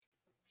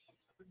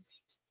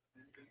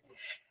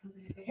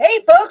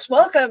Hey, folks,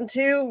 welcome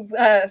to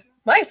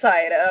my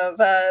side of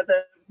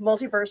the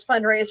multiverse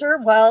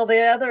fundraiser. While the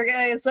other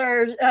guys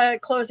are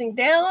closing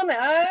down,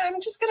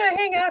 I'm just going to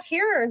hang out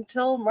here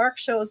until Mark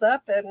shows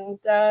up. And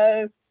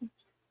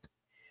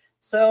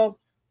so,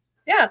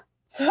 yeah.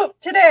 So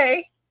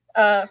today,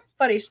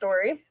 funny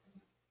story,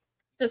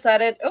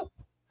 decided,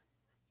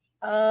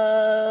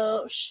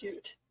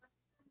 shoot.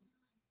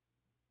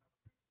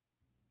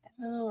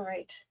 All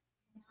right.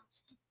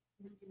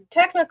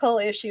 Technical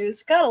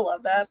issues. Gotta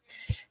love that.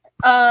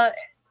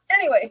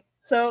 Anyway,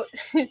 so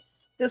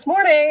this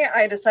morning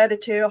I decided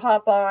to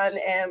hop on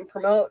and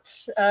promote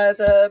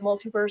the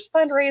Multiverse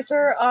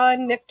fundraiser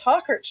on Nick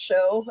Talker's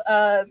show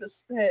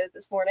this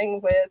morning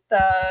with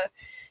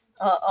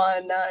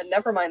on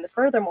Nevermind the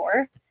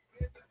Furthermore.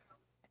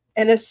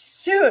 And as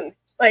soon,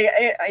 like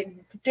I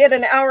did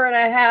an hour and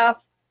a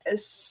half,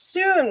 as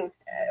soon,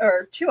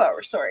 or 2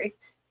 hours, sorry.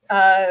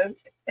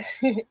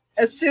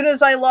 As soon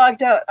as I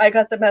logged out, I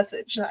got the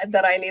message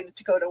that I needed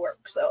to go to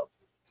work. So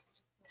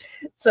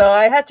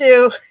I had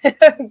to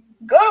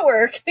go to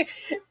work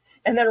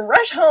and then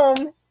rush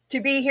home to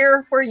be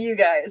here for you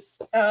guys.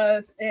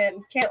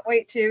 And can't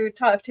wait to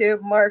talk to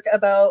Mark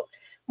about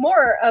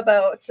more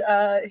about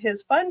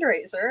his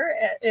fundraiser,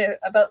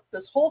 about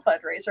this whole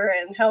fundraiser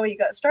and how he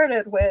got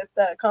started with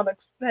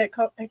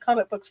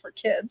comic books for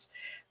kids.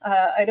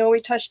 I know we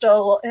touched a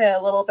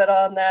little bit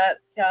on that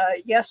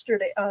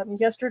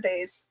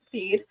yesterday's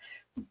feed,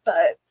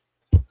 but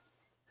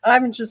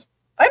I'm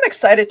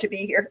excited to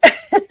be here.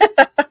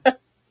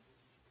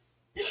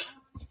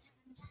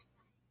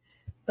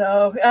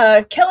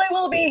 So Kelly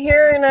will be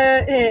here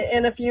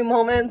in a few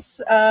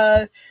moments.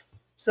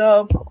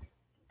 So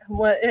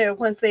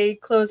once they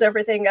close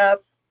everything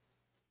up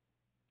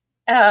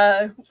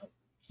at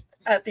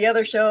the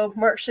other show,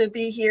 Mark should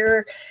be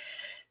here.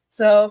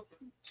 So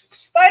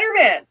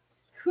Spider-Man.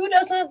 Who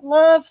doesn't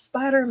love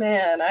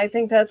Spider-Man? I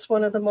think that's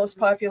one of the most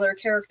popular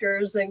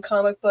characters in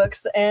comic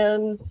books,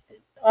 and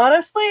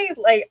honestly,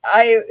 like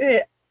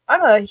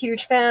I'm a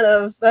huge fan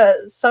of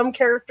some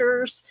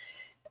characters.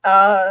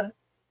 The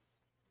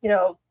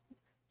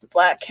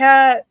Black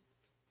Cat,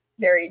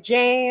 Mary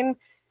Jane.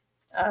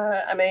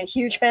 I'm a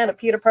huge fan of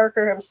Peter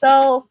Parker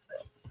himself.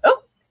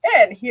 Oh,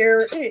 and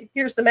here's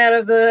the man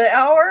of the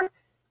hour.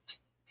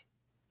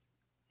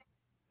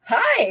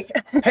 Hi.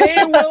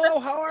 Hey, Willow,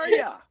 how are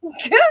you?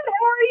 Good.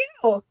 How are you?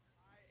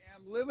 I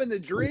am living the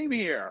dream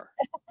here.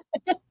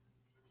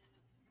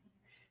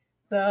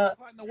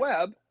 On the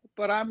web,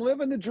 but I'm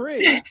living the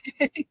dream.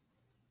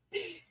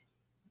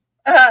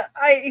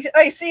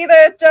 I see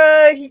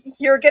that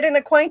you're getting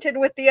acquainted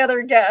with the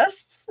other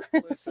guests.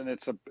 Listen,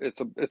 it's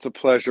a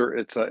pleasure.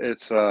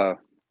 It's a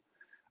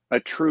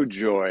true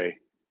joy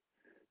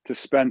to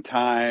spend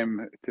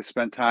time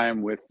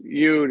with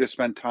you, to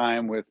spend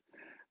time with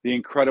the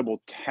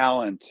incredible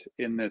talent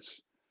in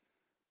this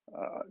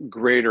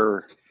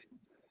greater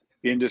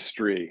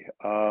industry,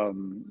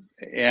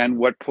 and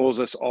what pulls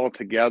us all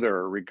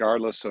together,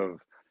 regardless of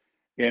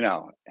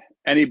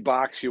any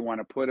box you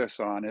want to put us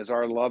on, is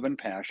our love and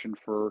passion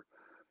for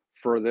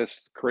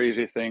this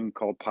crazy thing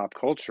called pop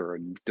culture,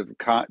 and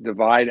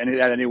divide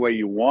that any way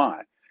you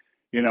want.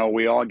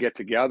 We all get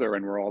together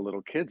and we're all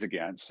little kids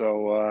again.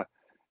 So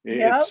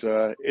it's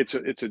a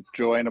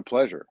joy and a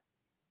pleasure.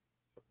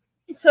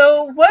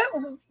 So what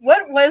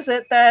was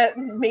it that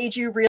made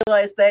you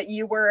realize that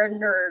you were a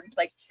nerd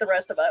like the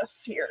rest of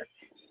us here?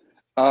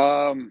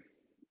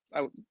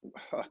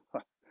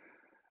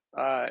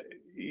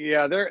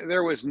 Yeah,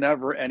 there was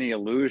never any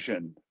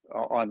illusion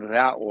on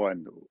that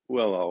one,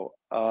 Willow.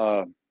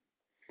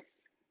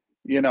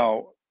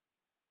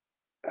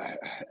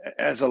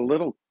 As a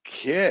little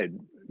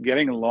kid,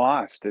 getting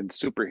lost in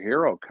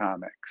superhero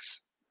comics,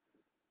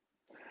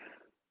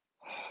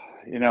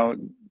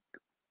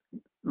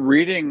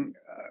 reading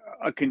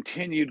a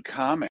continued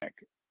comic,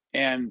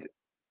 and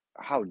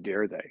how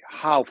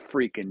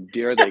freaking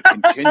dare they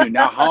continue?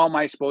 Now, how am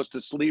I supposed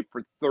to sleep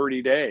for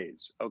 30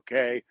 days?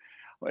 Okay.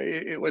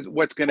 It was,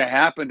 what's going to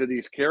happen to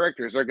these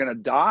characters? They're going to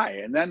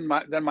die, and then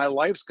my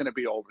life's going to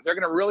be over. They're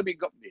going to really be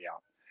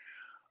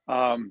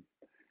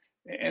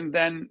and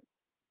then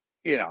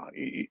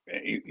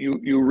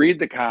you read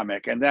the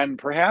comic, and then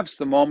perhaps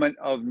the moment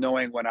of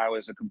knowing when I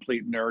was a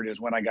complete nerd is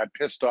when I got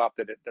pissed off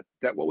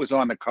that what was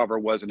on the cover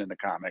wasn't in the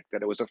comic,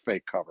 that it was a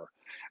fake cover.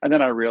 And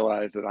then I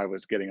realized that I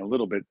was getting a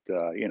little bit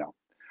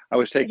I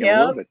was taking a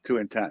little bit too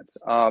intense.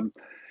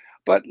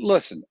 But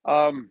listen,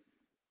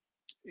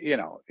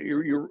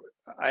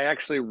 I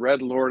actually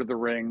read Lord of the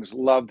Rings,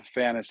 loved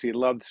fantasy,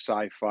 loved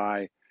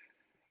sci-fi,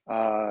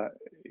 and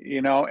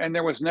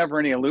there was never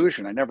any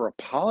illusion. I never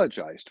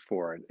apologized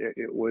for it.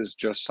 It was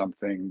just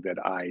something that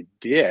I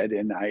did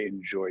and I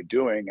enjoyed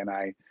doing, and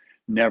I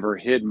never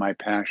hid my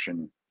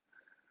passion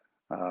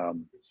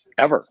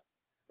ever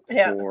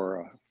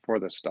for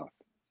this stuff.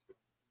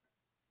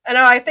 I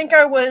know. I think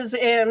I was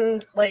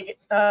in like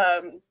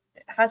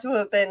had to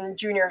have been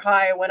junior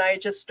high when I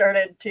just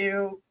started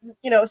to,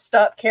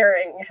 stop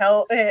caring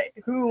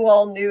who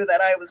all knew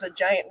that I was a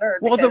giant nerd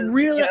Well, because,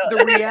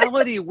 the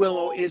reality,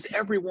 Willow, is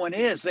everyone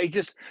is.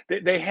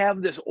 They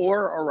have this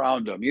aura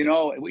around them.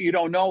 What you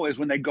don't know is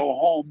when they go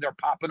home, they're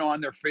popping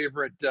on their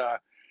favorite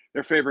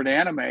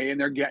anime, and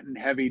they're getting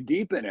heavy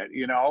deep in it,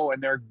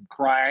 and they're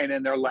crying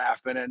and they're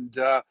laughing, and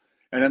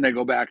then they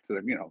go back to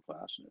the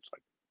class, and it's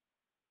like,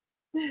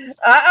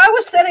 I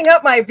was setting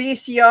up my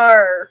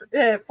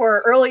VCR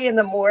for early in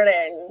the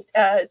morning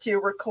to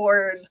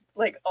record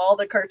like all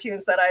the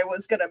cartoons that I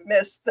was gonna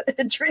miss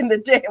during the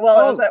day while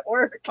I was oh, at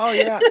work. oh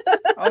yeah,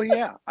 oh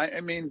yeah.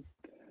 I mean,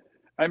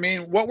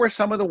 what were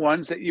some of the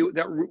ones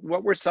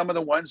what were some of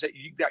the ones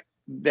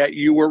that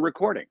you were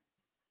recording?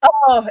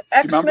 Oh, Do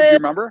you remember? Do X-Men, you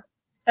remember?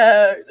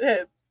 uh, uh,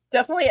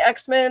 definitely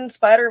X-Men,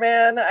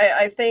 Spider-Man.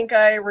 I think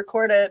I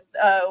recorded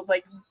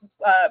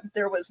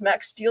there was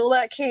Max Steel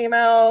that came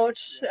out,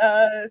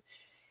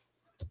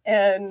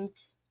 and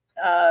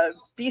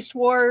Beast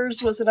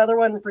Wars was another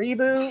one.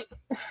 Reboot.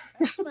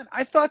 X-Men.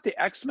 I thought that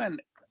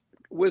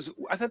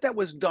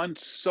was done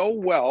so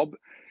well.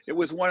 It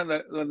was one of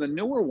the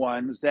newer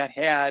ones that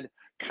had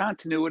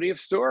continuity of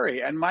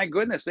story. And my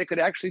goodness, they could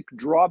actually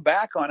draw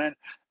back on an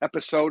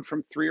episode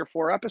from 3 or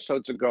 4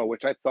 episodes ago,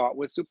 which I thought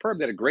was superb.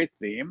 They had a great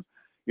theme,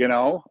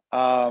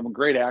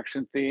 great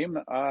action theme.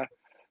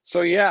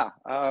 So yeah,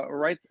 There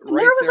right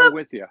was there a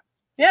with you.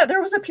 Yeah,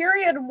 there was a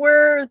period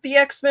where the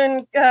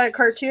X-Men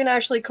cartoon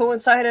actually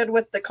coincided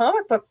with the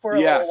comic book for a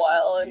little Yes,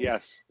 while, and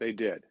yes, they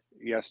did.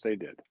 Yes, they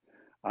did.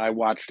 I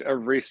watched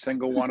every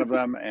single one of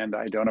them, and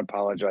I don't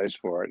apologize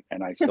for it.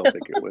 And I still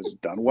think it was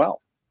done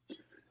well.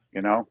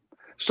 You know,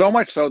 so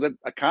much so that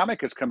a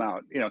comic has come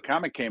out.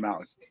 Comic came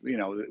out.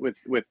 With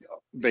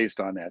based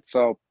on that.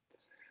 So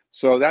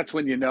that's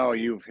when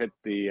you've hit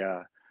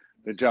the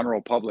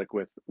general public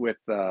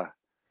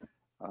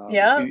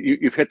yeah,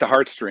 you've hit the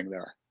heartstring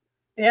there.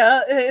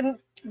 yeah, and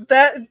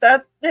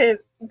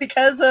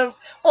because of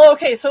well,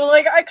 okay, so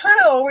like I kind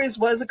of always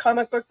was a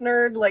comic book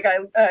nerd. Like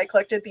I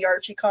collected the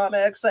Archie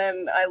comics,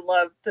 and I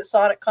loved the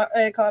Sonic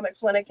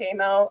comics when it came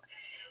out,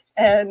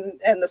 and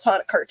the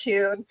Sonic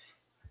cartoon.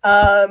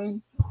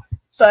 Um,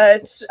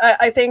 but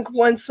I think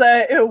once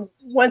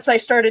I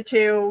started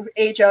to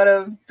age out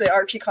of the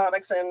Archie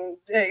comics and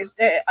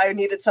I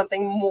needed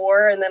something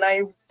more, and then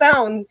I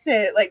found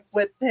like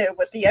with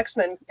the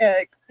X-Men,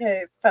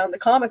 found the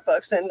comic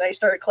books, and I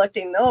started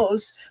collecting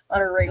those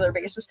on a regular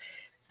basis.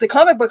 The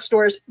comic book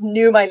stores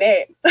knew my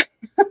name.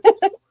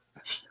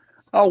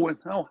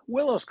 Oh,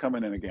 Willow's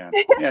coming in again.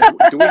 Yeah.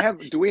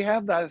 Do we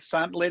have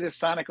the latest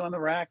Sonic on the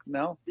rack?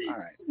 No. All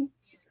right.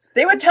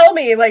 They would tell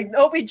me like,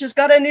 "Oh, we just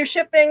got a new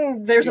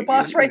shipping. There's a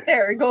box right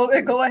there. Go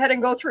ahead and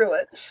go through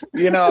it."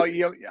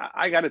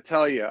 I got to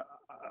tell you,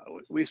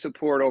 we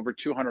support over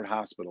 200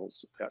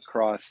 hospitals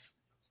across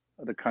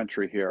the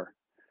country here,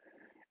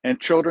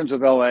 and Children's of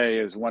LA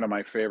is one of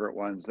my favorite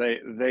ones.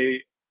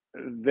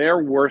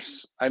 They're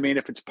worse. I mean,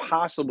 if it's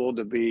possible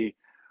to be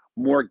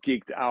more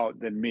geeked out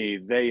than me,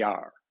 they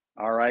are.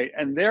 All right,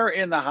 and they're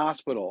in the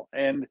hospital,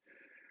 and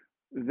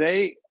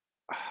they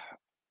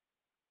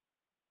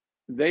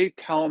they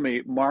tell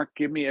me, Mark,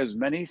 give me as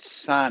many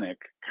Sonic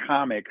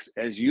comics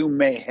as you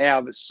may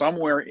have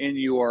somewhere in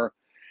your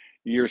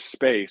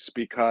space,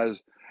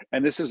 because,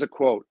 and this is a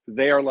quote,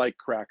 they are like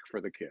crack for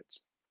the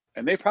kids.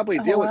 And they probably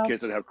Oh deal with wow.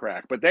 kids that have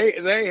crack, but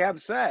they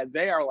have said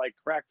they are like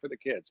crack for the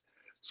kids.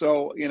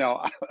 So,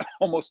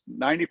 almost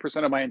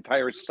 90% of my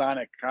entire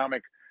Sonic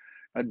comic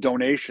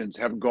donations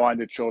have gone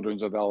to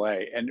Children's of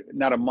LA, and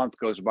not a month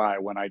goes by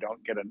when I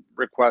don't get a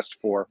request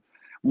for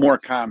more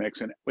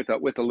comics, and with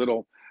a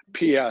little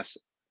PS,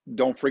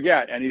 don't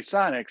forget any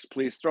Sonics,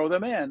 please throw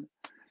them in.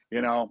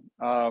 You know,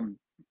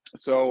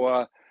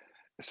 so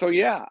so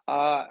yeah,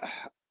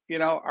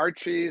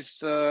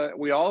 Archie's.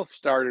 We all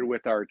started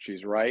with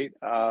Archie's, right?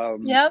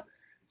 Yep.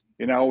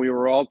 We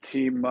were all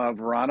team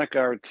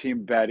Veronica or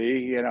team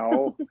Betty.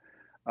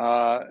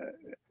 Uh,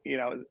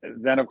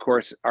 then of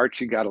course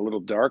Archie got a little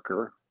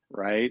darker,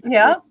 right?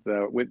 Yeah.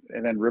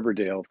 And then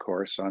Riverdale, of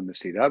course, on the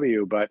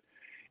CW. But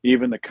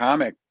even the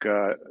comic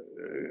got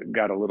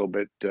a little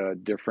bit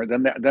different.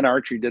 Then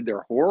Archie did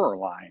their horror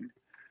line.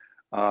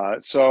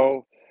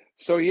 So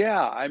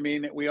yeah, I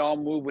mean, we all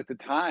move with the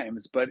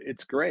times, but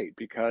it's great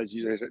because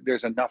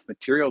there's enough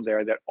material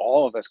there that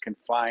all of us can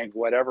find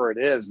whatever it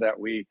is that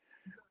we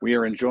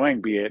are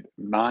enjoying, be it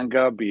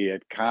manga, be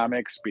it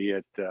comics, be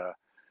it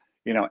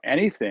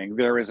anything.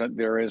 There is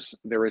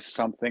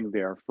something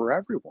there for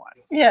everyone.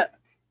 Yeah.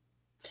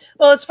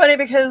 Well, it's funny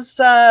because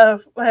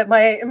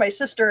my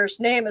sister's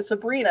name is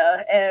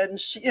Sabrina,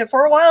 and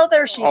for a while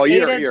there Oh,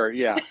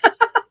 yeah.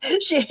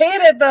 she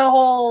hated the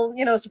whole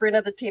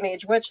Sabrina the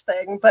Teenage Witch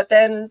thing. But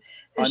then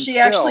Until she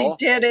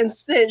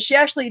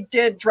actually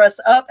did dress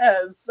up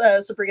as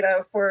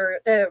Sabrina for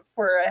a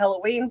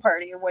Halloween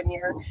party one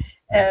year,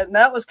 and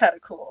that was kind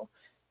of cool.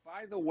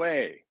 by the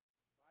way,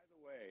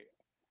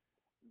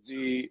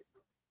 the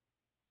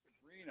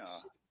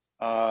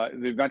Sabrina,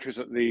 the Adventures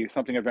of the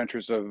Something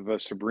Adventures of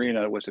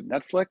Sabrina, was it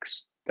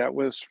Netflix? That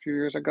was a few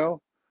years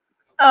ago.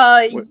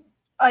 Uh, What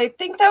I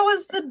think that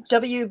was the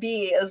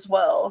WB as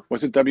well.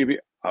 was it? WB?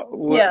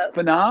 Yeah.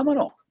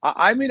 Phenomenal.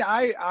 I mean,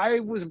 I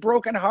was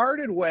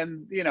brokenhearted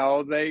when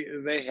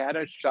they had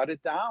to shut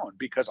it down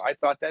because I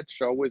thought that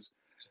show was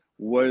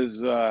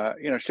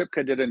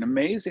Shipka did an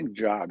amazing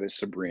job as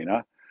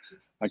Sabrina.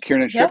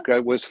 Kiernan Yeah.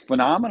 Shipka was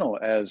phenomenal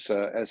as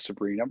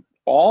Sabrina.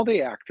 All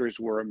the actors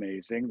were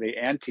amazing. The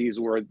aunties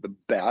were the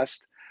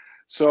best.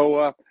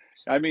 So,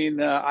 I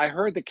mean, I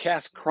heard the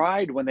cast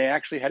cried when they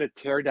actually had to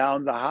tear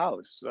down the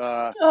house.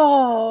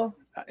 Oh,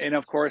 And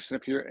of course,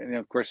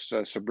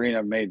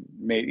 Sabrina made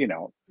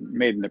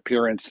an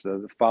appearance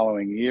the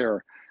following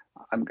year.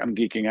 I'm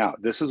geeking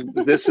out. This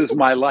is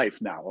my life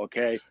now,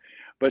 okay?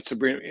 But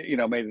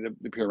Sabrina, made an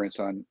appearance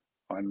on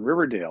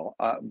Riverdale.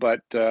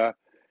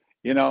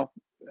 You know,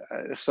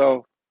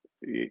 so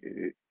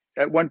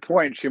at one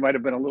point she might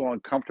have been a little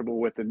uncomfortable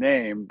with the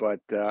name, but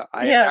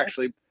I yeah.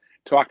 actually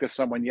talked to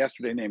someone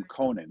yesterday named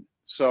Conan.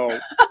 So,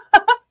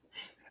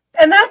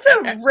 And that's a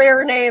a-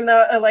 rare name,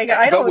 though. Like,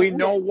 I but we don't.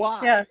 know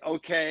why, Yeah.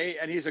 okay?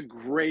 And he's a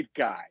great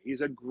guy.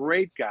 He's a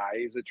great guy.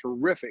 He's a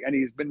terrific, and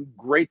he's been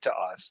great to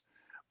us.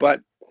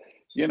 But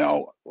you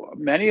know,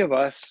 many of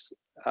us,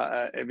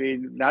 I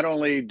mean, not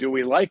only do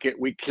we like it,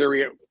 we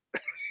carry it.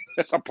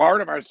 It's a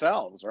part of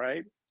ourselves,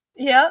 right?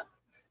 Yeah.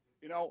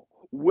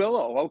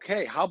 Willow.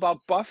 Okay, how about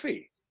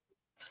Buffy?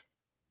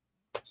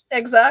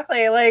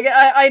 Exactly. Like,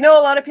 I know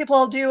a lot of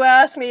people do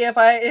ask me if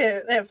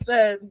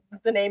the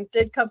name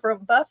did come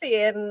from Buffy,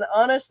 and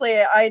honestly,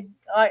 I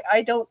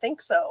don't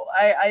think so.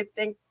 I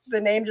think the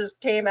name just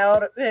came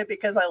out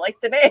because I like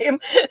the name.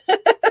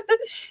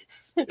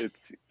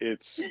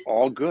 It's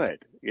all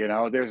good.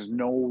 There's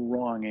no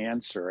wrong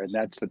answer, and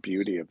that's the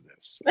beauty of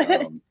this.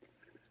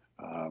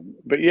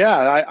 But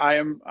yeah,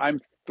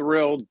 I'm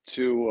thrilled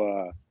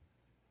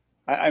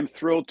I'm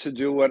thrilled to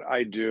do what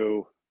I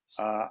do.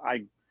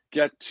 I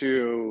get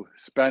to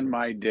spend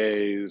my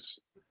days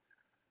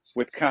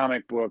with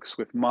comic books,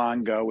 with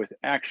manga, with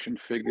action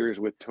figures,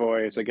 with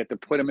toys. I get to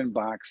put them in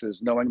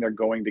boxes, knowing they're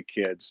going to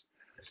kids.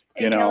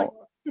 Hey, You Kelly.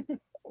 know,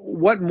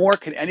 what more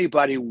can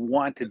anybody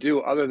want to do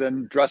other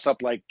than dress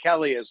up like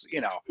Kelly is,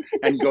 and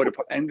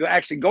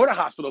actually go to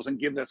hospitals and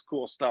give this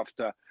cool stuff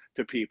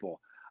to people.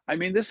 I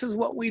mean, this is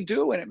what we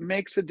do, and it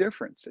makes a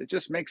difference. It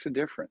just makes a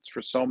difference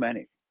for so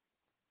many.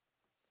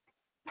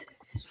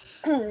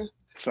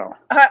 So,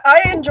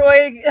 I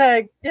enjoy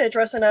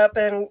dressing up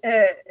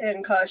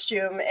in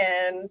costume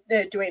and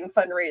doing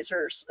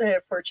fundraisers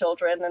for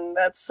children, and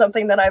that's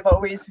something that I've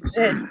always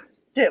did.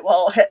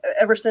 Well,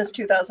 ever since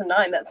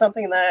 2009, that's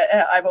something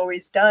that I've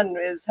always done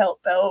is help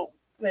out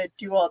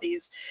do all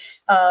these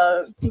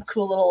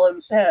cool little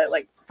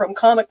like from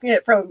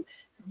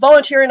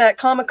volunteering at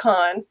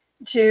Comic-Con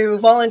to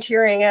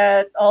volunteering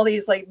at all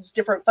these like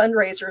different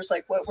fundraisers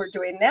like what we're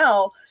doing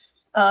now,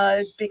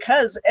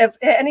 because if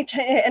any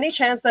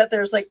chance that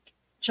there's like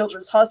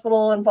children's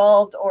hospital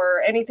involved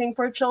or anything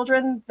for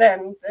children,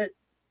 then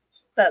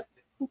that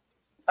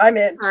I'm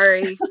in.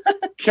 Sorry.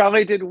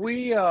 Kelly, did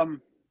we?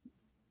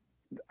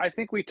 I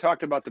think we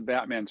talked about the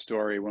Batman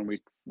story when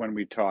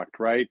we talked,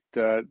 right?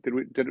 Did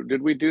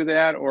we do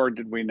that or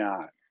did we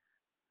not?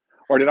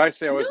 Or did I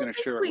say I I was don't going to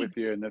think share it we with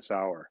you in this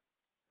hour?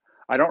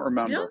 I don't I don't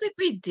remember. think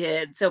we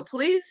did. So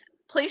please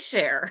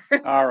share.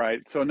 All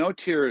right. So no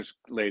tears,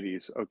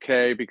 ladies,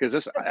 okay?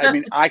 Because I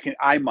mean,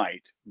 I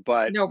might,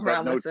 but No no.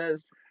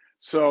 promises.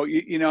 So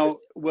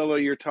Willow,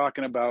 you're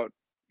talking about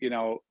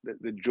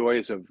the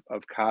joys of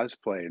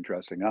cosplay and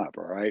dressing up.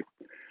 All right.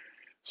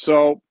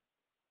 So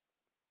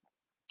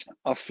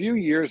a few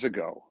years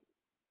ago,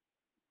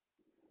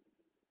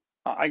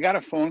 I got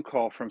a phone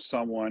call from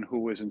someone who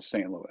was in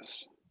St.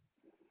 Louis.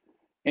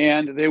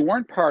 And they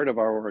weren't part of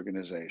our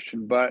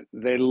organization, but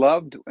they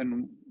loved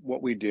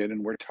what we did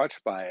and were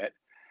touched by it.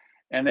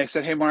 And they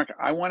said, "Hey, Mark,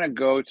 I want to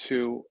go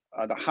to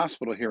the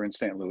hospital here in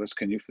St. Louis.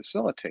 Can you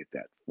facilitate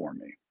that for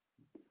me?"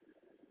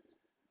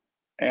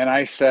 And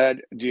I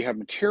said, "Do you have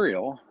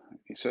material?"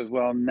 He says,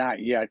 "Well, not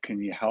yet. Can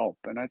you help?"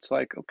 And it's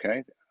like,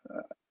 okay.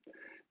 Uh,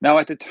 Now,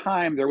 at the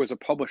time, there was a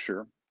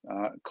publisher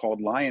called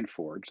Lion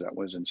Forge that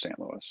was in St.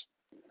 Louis.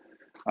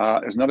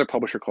 There's another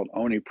publisher called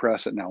Oni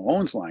Press that now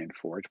owns Lion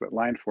Forge, but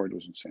Lion Forge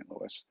was in St.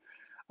 Louis.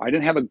 I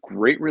didn't have a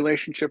great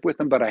relationship with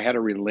them, but I had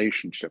a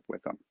relationship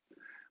with them.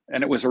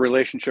 And it was a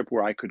relationship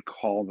where I could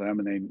call them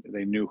and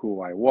they knew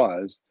who I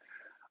was.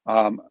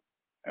 Um,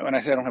 when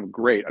I say I don't have a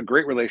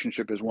great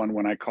relationship is one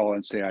when I call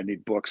and say I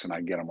need books and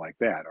I get them like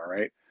that. All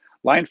right.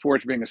 Lion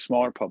Forge, being a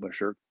smaller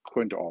publisher,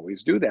 couldn't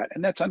always do that.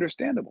 And that's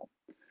understandable.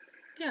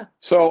 Yeah.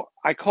 So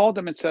I called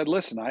them and said,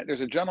 "Listen,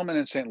 there's a gentleman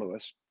in St.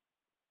 Louis.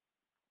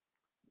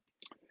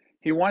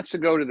 He wants to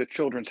go to the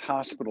children's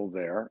hospital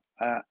there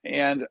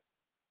and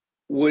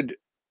would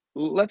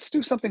let's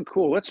do something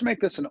cool. Let's make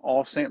this an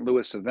all St.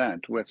 Louis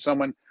event with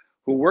someone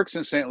who works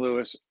in St.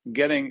 Louis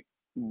getting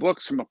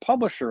books from a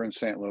publisher in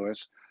St.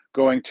 Louis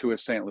going to a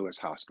St. Louis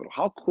hospital.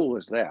 How cool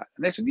is that?"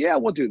 And they said, "Yeah,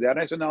 we'll do that." And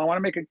I said, "No, I want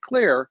to make it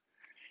clear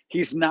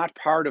he's not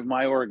part of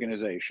my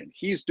organization.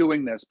 He's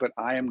doing this, but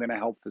I am going to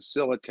help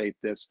facilitate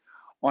this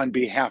on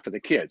behalf of the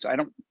kids. I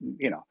don't,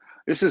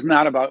 This is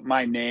not about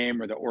my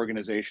name or the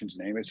organization's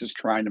name. It's just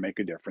trying to make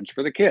a difference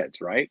for the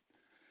kids, right?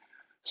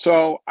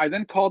 So I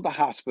then called the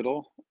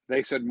hospital.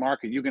 They said,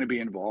 Mark, are you going to be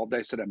involved?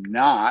 I said, I'm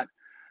not.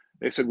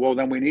 They said, well,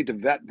 then we need to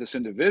vet this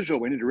individual.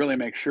 We need to really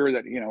make sure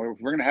that,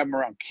 if we're going to have them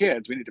around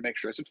kids, we need to make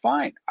sure. I said,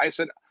 fine. I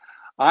said,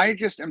 I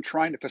just am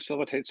trying to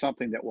facilitate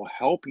something that will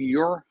help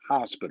your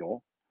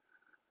hospital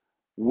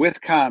with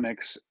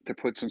comics to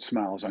put some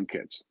smiles on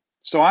kids.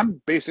 So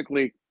I'm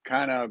basically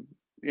kind of,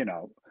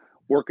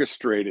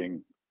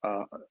 orchestrating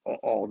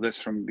all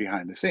this from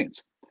behind the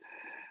scenes.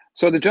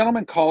 So the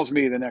gentleman calls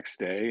me the next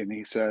day and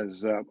he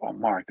says, oh,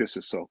 Mark, this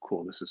is so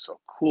cool. This is so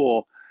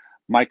cool.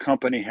 My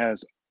company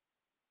has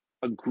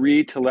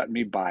agreed to let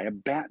me buy a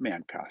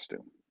Batman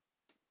costume.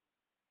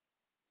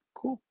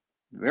 Cool.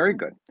 Very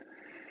good.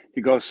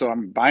 He goes, so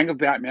I'm buying a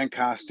Batman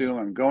costume.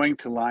 I'm going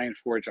to Lion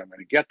Forge. I'm going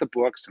to get the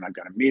books and I've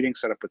got a meeting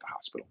set up with the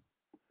hospital.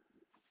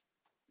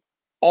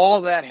 All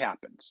of that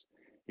happens.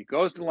 He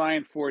goes to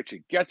Lion Forge.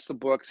 He gets the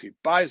books. He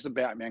buys the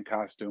Batman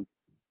costume.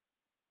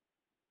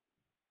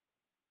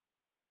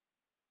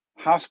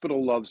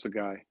 Hospital loves the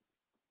guy.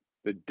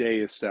 The day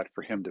is set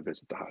for him to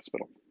visit the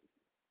hospital.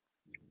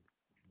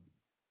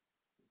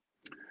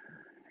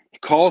 He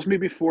calls me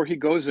before he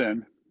goes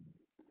in,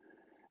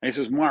 and he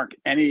says, Mark,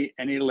 any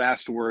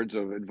last words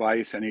of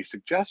advice, any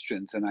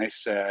suggestions? And I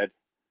said,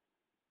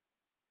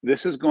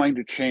 this is going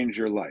to change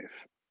your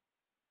life.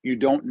 You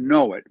don't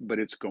know it, but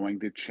it's going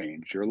to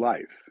change your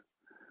life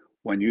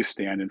when you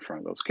stand in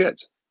front of those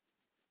kids.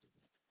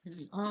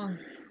 Oh.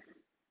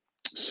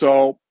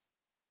 So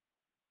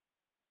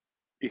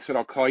he said,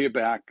 I'll call you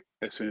back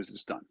as soon as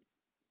it's done.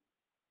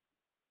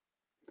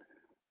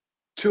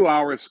 2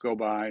 hours go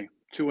by,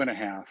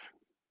 2.5.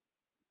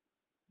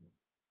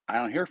 I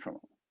don't hear from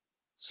him.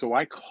 So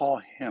I call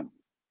him.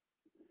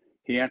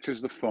 He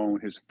answers the phone.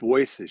 His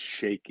voice is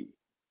shaky.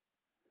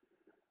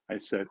 I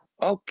said,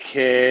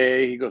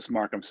 okay. He goes,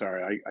 Mark, I'm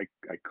sorry.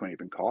 I couldn't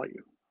even call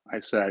you. I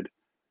said,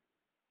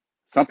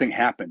 something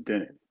happened,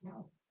 didn't it?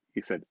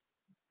 He said,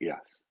 yes.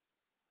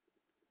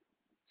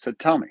 I said,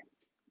 tell me.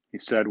 He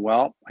said,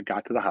 well, I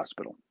got to the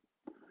hospital.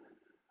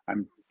 I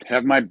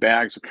have my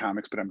bags of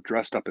comics, but I'm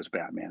dressed up as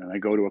Batman. And I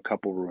go to a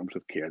couple rooms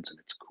with kids and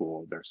it's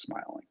cool. They're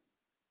smiling.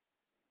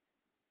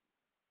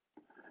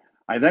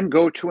 I then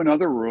go to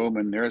another room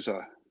and there's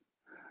a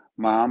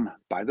mom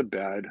by the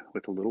bed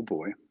with a little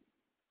boy.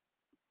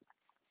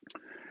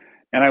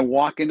 And I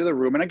walk into the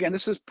room. And again,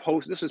 this is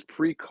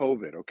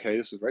pre-COVID, okay?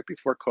 This is right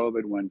before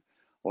COVID when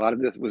a lot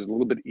of this was a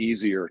little bit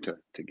easier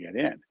to get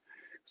in.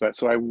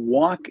 So I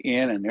walk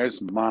in and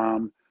there's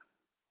mom,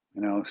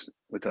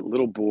 with that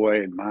little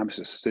boy, and mom's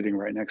just sitting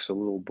right next to the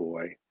little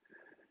boy.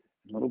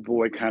 The little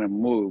boy kind of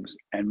moves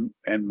and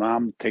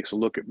mom takes a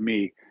look at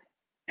me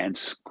and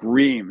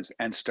screams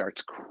and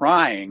starts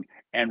crying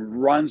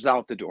and runs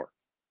out the door.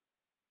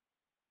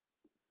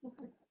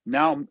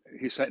 Now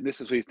he said,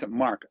 this is what he said,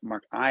 Mark,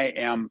 I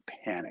am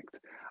panicked.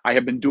 I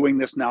have been doing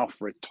this now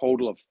for a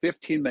total of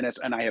 15 minutes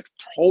and I have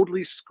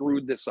totally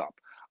screwed this up.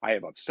 I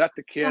have upset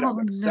the kid. I've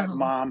upset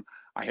mom.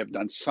 I have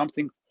done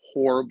something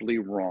horribly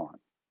wrong.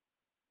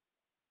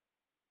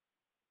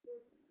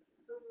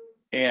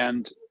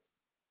 And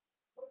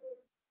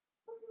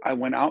I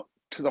went out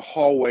to the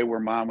hallway where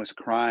mom was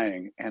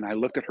crying and I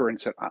looked at her and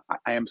said,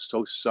 I am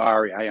so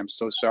sorry. I am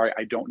so sorry.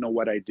 I don't know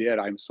what I did.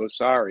 I'm so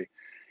sorry.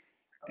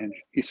 And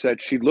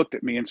she looked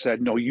at me and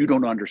said, no, you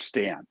don't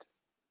understand.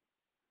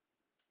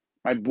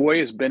 My boy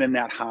has been in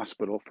that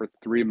hospital for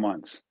 3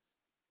 months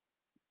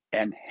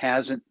and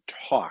hasn't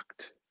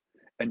talked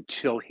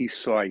until he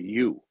saw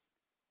you.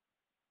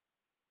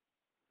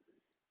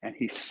 And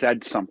he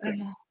said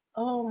something.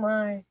 Oh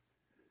my.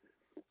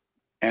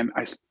 And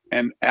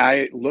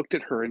I looked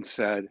at her and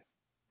said,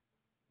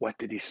 what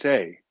did he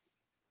say?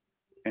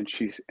 And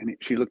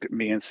she looked at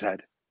me and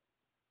said,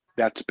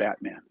 that's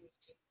Batman.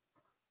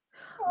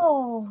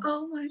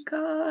 Oh my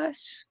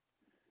gosh.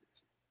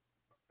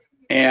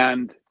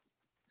 And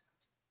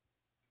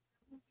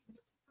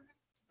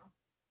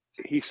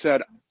he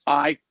said,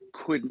 I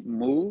couldn't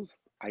move.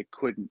 I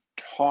couldn't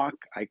talk.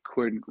 I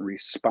couldn't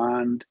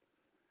respond.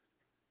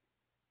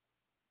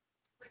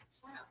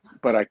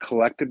 But I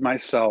collected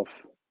myself.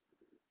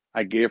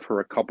 I gave her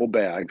a couple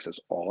bags. That's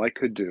all I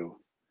could do.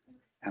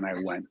 And I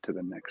went to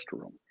the next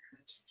room.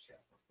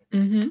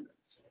 Mm-hmm.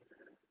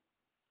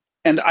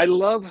 And I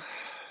love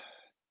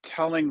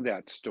telling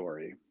that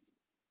story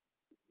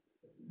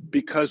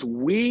because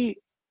we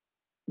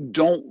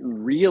don't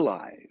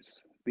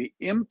realize the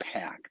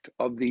impact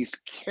of these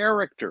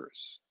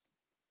characters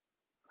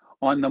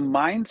on the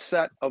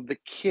mindset of the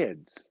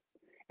kids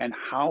and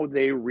how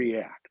they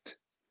react.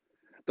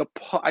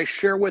 I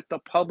share with the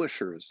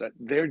publishers that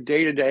their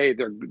day-to-day,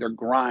 their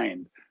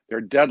grind,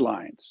 their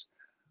deadlines,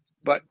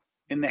 but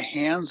in the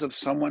hands of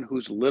someone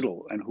who's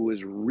little and who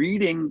is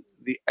reading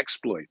the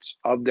exploits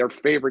of their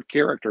favorite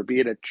character,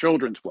 be it a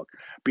children's book,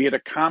 be it a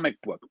comic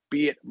book,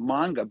 be it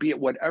manga, be it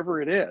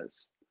whatever it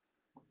is,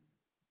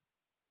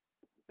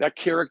 that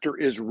character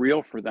is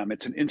real for them.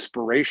 It's an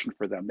inspiration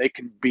for them. They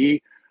can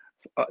be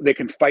They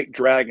can fight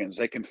dragons.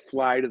 They can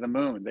fly to the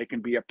moon. They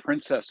can be a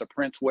princess, a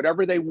prince,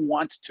 whatever they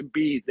want to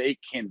be, they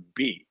can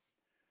be.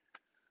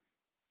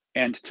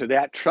 And to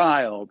that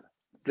child,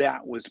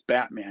 that was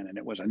Batman, and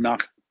it was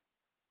enough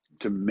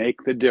to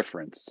make the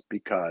difference,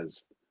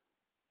 because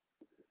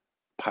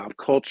pop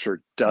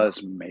culture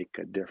does make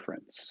a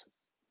difference.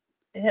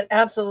 It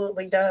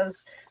absolutely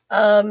does.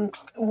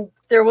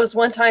 There was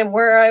one time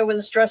where I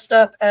was dressed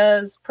up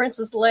as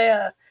Princess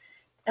Leia,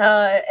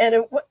 and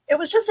it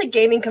was just a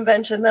gaming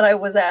convention that I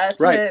was at,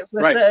 Right,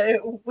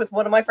 with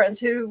one of my friends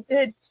who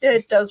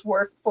it does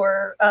work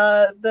for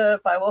the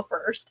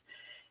 501st.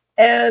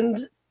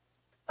 And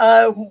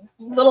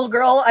little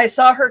girl, I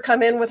saw her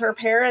come in with her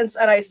parents,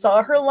 and I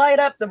saw her light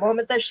up the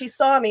moment that she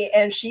saw me,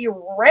 and she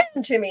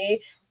ran to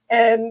me,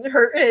 and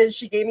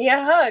she gave me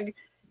a hug.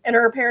 And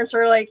her parents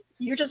are like,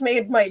 "You just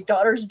made my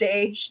daughter's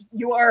day.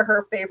 You are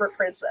her favorite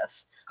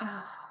princess."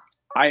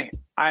 I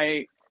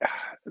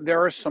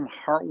there are some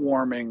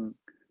heartwarming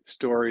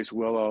stories,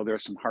 Willow.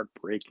 There's some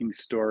heartbreaking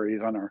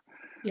stories on our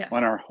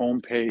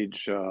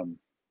homepage.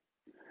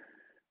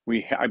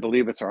 I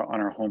believe it's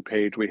on our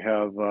homepage. We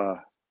have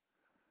a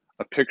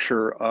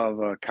picture of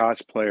a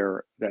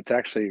cosplayer that's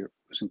actually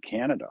was in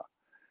Canada,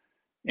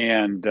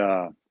 and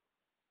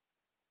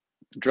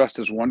dressed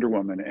as Wonder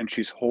Woman, and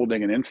she's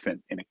holding an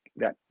infant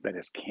that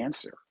has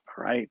cancer.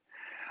 All right,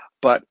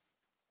 but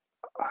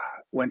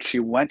when she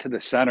went to the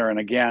center, and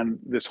again,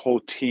 this whole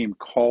team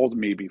called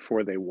me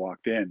before they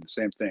walked in.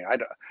 Same thing. I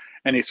don't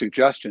any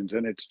suggestions,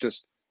 and it's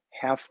just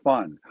have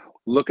fun.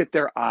 Look at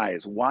their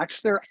eyes.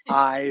 Watch their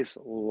eyes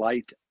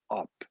light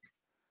up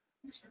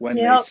when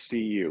they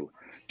see you.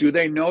 Do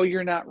they know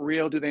you're not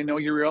real? Do they know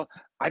you're real?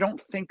 I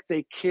don't think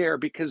they care,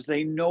 because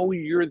they know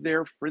you're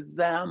there for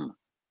them.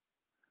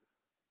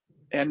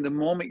 And the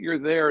moment you're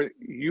there,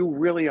 you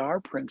really are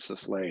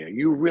Princess Leia.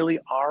 You really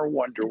are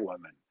Wonder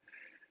Woman.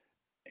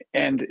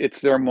 And it's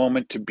their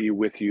moment to be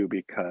with you,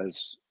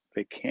 because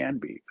they can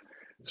be.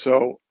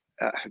 So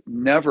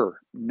never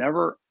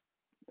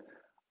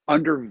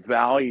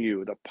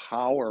undervalue the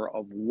power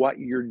of what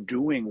you're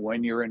doing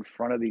when you're in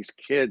front of these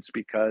kids,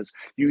 because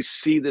you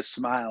see the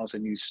smiles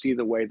and you see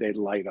the way they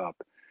light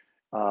up.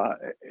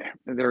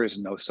 There is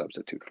no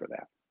substitute for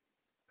that.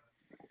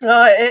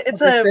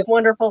 It's a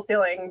wonderful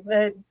feeling,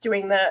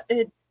 doing that,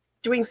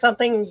 doing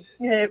something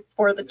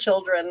for the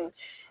children.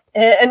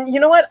 And you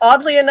know what?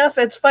 Oddly enough,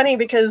 it's funny,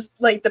 because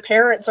like the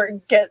parents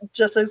get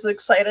just as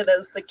excited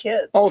as the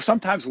kids. Oh,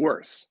 sometimes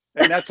worse,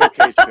 and that's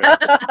okay too.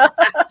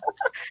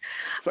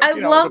 So, I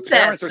love the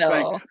parents that, are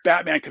saying,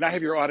 "Batman, can I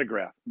have your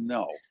autograph?"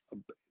 No,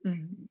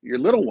 your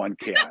little one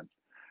can.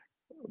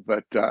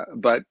 But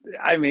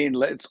I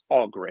mean, it's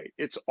all great.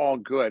 It's all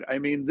good. I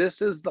mean,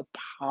 this is the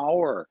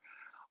power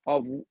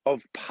of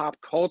pop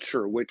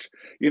culture, which,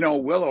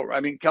 Willow, I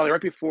mean, Kelly, right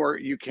before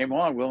you came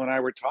on, Will and I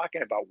were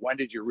talking about, when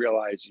did you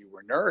realize you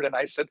were a nerd? And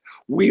I said,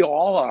 we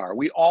all are.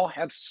 We all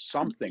have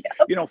something.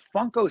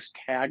 Funko's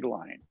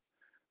tagline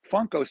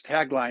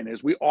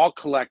is,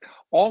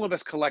 all of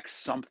us collect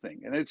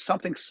something, and it's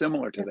something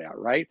similar to that,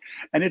 right?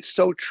 And it's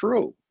so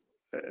true.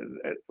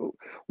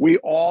 We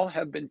all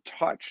have been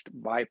touched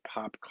by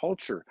pop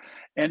culture.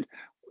 And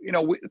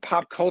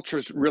pop culture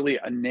is really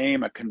a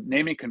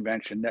naming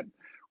convention that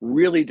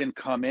really didn't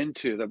come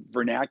into the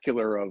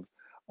vernacular of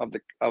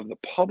the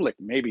public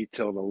maybe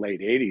till the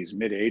late 80s,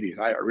 mid 80s.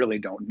 I really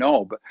don't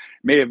know, but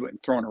may have been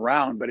thrown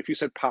around. But if you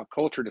said pop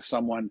culture to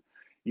someone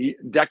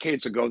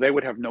decades ago, they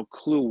would have no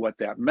clue what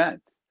that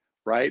meant,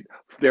 right?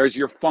 There's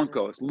your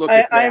Funkos. Look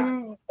at that.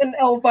 I'm an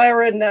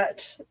Elvira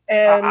nut,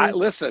 and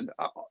listen,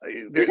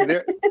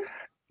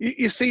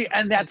 you see,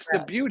 and that's the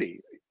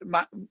beauty.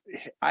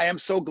 I am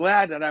so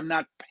glad that I'm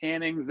not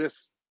panning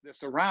this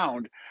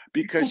around,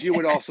 because you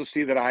would also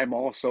see that I'm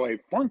also a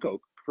Funko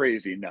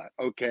crazy nut.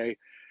 Okay,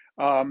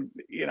 how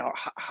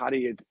do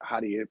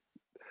you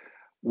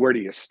where do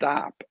you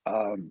stop?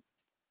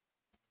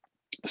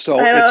 So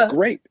it's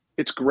great.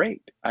 It's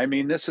great. I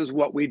mean, this is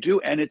what we do,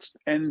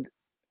 and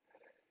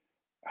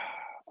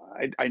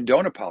I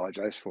don't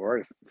apologize for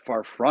it.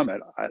 Far from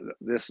it.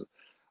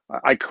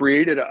 I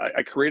created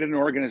an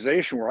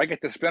organization where I get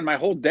to spend my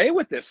whole day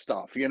with this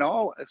stuff,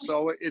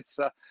 So it's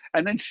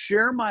and then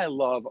share my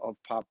love of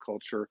pop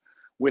culture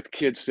with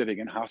kids sitting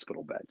in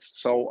hospital beds.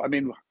 So I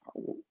mean,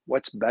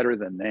 what's better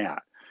than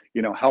that?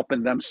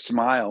 Helping them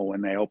smile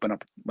when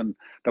when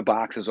the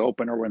box is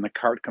open, or when the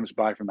cart comes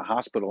by from the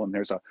hospital and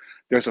there's a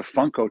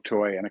Funko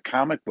toy and a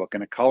comic book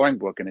and a coloring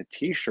book and a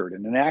T-shirt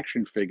and an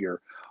action figure,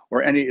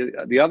 or any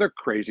of the other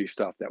crazy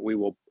stuff that we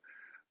will.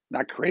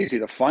 Not crazy,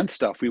 the fun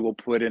stuff we will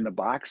put in the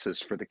boxes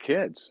for the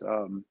kids.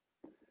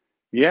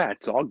 Yeah,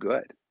 it's all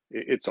good.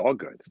 It's all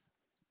good.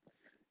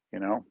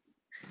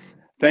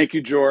 Thank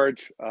you,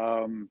 George.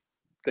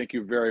 Thank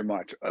you very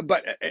much.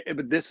 But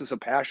this is a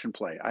passion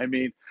play. I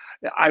mean,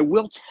 I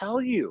will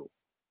tell you,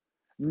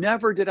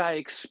 never did I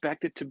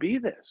expect it to be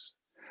this.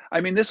 I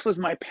mean, this was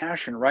my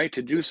passion, right?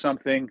 To do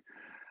something.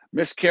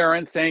 Miss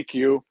Karen, thank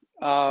you.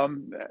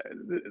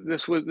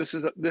 This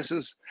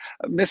is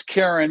Miss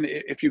Karen.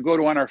 If you go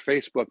to on our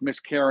Facebook, Miss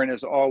Karen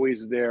is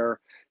always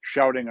there.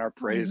 shouting our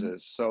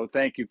praises. So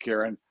thank you,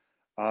 Karen.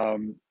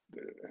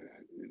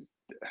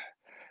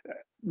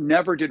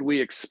 Never did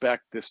we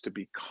expect this to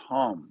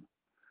become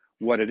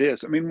what it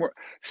is. I mean,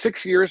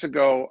 6 years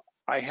ago,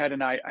 I had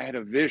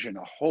a vision,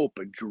 a hope,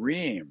 a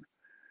dream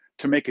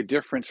to make a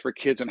difference for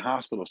kids in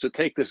hospitals, to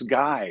take this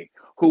guy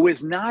who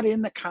is not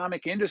in the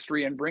comic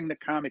industry and bring the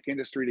comic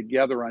industry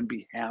together on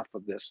behalf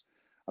of this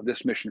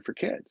mission for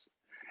kids.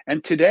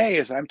 And today,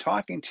 as I'm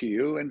talking to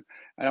you, and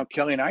I know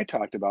Kelly and I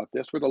talked about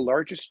this, we're the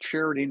largest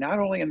charity, not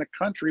only in the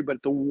country,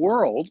 but the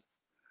world,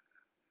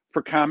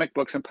 for comic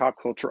books and pop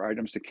culture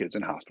items to kids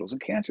in hospitals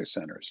and cancer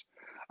centers.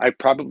 I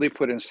probably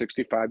put in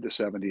 65 to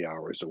 70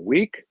 hours a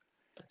week.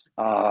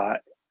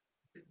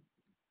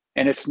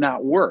 And it's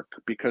not work,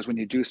 because when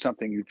you do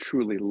something you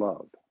truly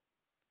love,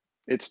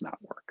 it's not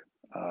work.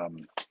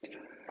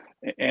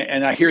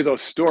 And I hear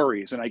those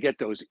stories and I get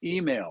those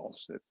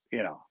emails that,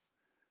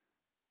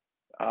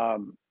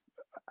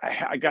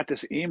 I got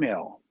this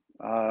email.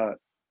 I'd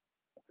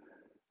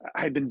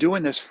been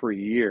doing this for a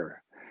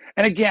year.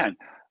 And again,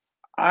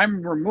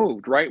 I'm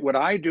removed, right? What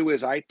I do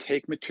is I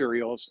take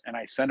materials and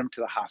I send them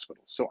to the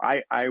hospital. So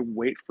I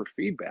wait for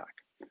feedback.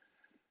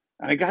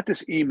 And I got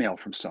this email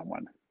from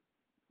someone.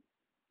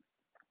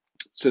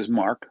 It says,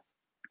 Mark,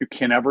 you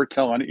can never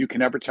tell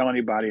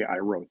anybody I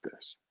wrote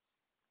this.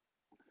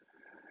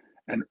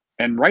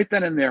 And right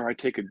then and there, I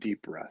take a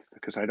deep breath,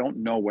 because I don't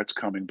know what's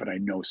coming, but I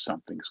know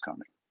something's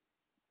coming.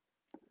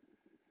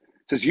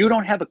 It says, you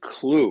don't have a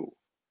clue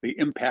the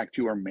impact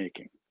you are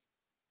making.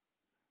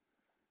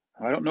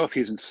 I don't know if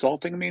he's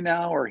insulting me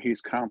now or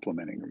he's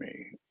complimenting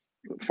me.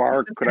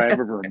 Far could I have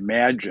ever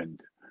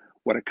imagined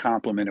what a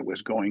compliment it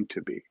was going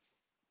to be.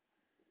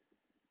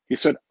 He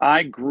said,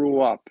 I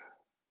grew up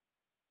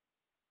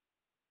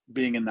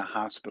being in the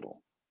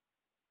hospital.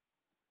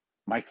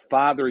 My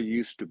father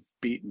used to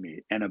beat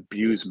me and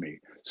abuse me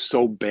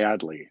so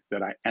badly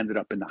that I ended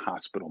up in the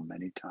hospital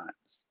many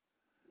times.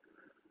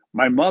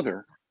 My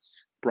mother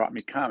brought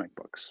me comic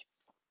books.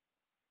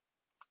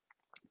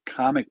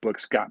 Comic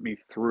books got me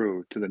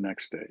through to the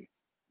next day,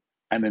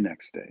 and the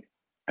next day,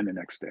 and the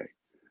next day.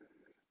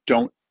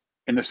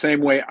 In the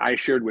same way I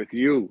shared with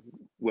you,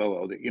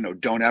 Willow, that,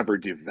 don't ever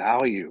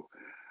devalue,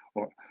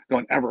 or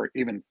don't ever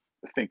even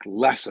think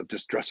less of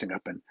just dressing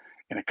up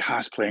in a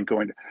cosplay and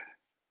going to.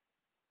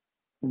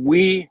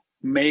 We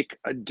make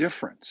a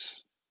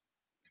difference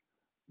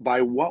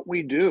by what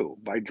we do,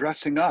 by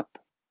dressing up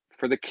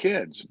for the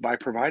kids, by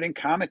providing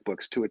comic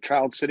books to a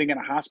child sitting in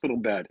a hospital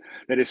bed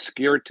that is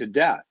scared to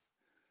death.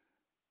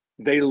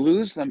 They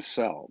lose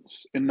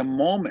themselves in the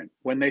moment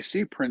when they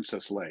see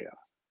Princess Leia,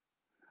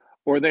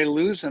 or they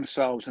lose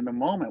themselves in the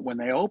moment when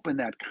they open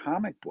that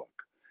comic book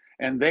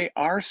and they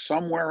are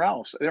somewhere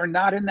else. They're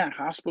not in that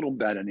hospital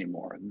bed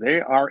anymore. They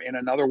are in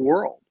another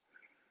world.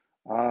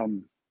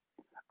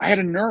 I had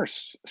a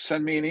nurse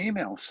send me an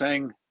email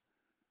saying,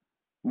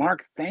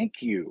 Mark, thank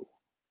you.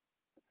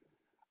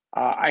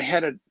 I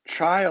had a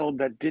child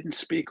that didn't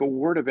speak a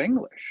word of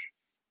English.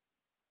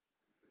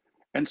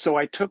 And so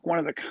I took one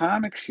of the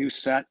comics you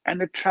sent,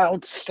 and the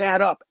child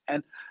sat up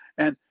and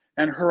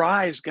her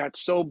eyes got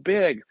so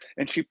big,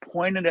 and she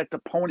pointed at the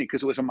pony,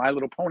 because it was a My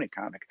Little Pony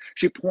comic.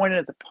 She pointed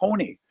at the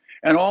pony,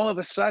 and all of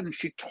a sudden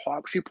she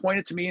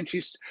pointed to me, and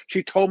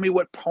she told me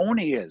what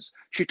pony is.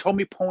 She told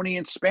me pony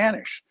in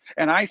Spanish,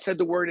 and I said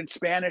the word in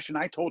Spanish, and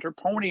I told her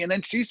pony, and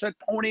then she said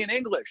pony in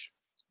English.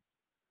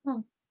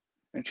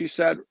 And she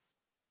said,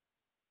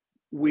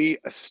 we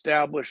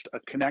established a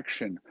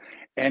connection,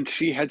 and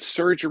she had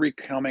surgery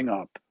coming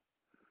up.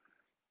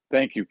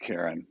 Thank you,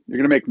 Karen. You're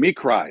going to make me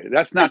cry.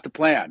 That's not the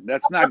plan.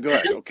 That's not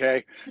good,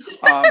 okay? She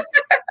said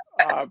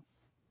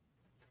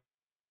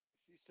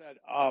she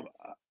was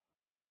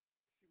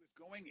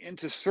going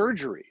into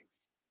surgery,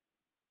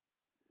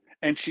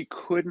 and she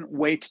couldn't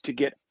wait to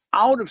get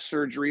out of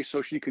surgery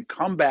so she could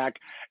come back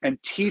and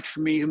teach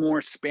me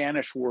more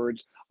Spanish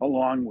words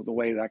along with the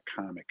way that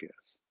comic is.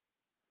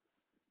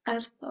 I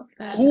love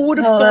that. Who would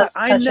have thought?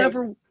 I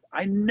touching.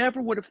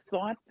 never would have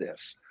thought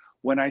this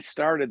when I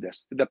started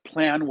this. The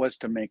plan was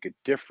to make a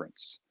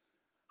difference.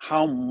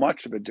 How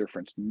much of a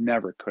difference?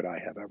 Never could I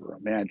have ever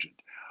imagined.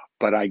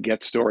 But I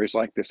get stories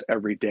like this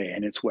every day,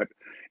 and it's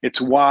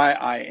why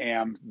I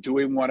am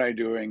doing what I'm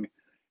doing.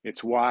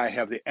 It's why I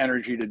have the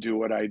energy to do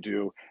what I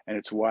do, and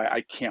it's why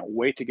I can't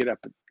wait to get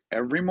up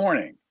every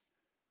morning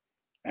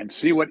and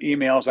see what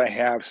emails I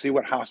have, see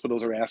what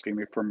hospitals are asking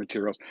me for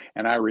materials,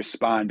 and I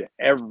respond to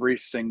every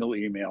single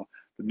email.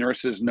 The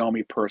nurses know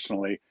me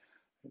personally.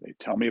 They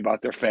tell me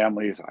about their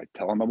families. I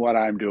tell them what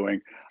I'm doing.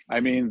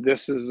 I mean,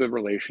 this is the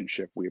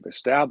relationship we've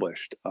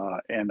established,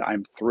 and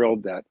I'm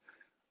thrilled that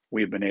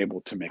we've been able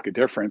to make a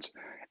difference.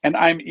 And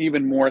I'm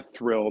even more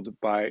thrilled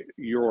by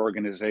your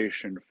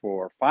organization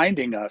for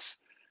finding us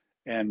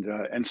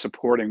and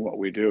supporting what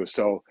we do.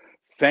 So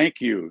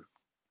thank you.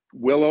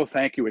 Willow,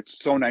 thank you.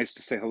 It's so nice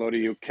to say hello to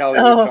you. Kelly,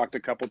 we've talked a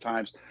couple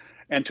times.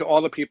 And to all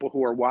the people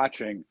who are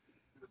watching,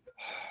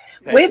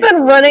 we've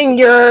been running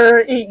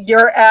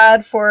your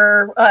ad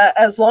for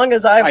as long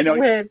as I've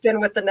been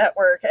with the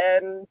network,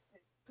 and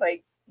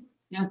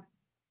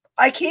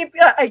I keep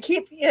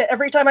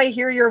every time I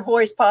hear your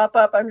voice pop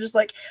up, I'm just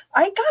like,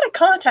 I gotta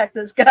contact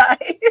this guy.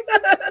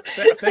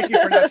 Thank you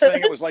for not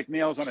saying it was like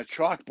nails on a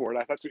chalkboard. I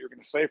thought that's what you were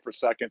going to say for a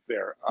second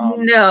there.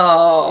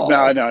 No.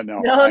 No. No.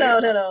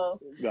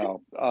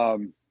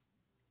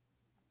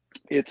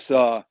 It's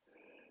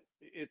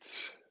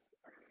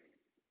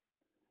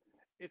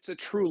it's a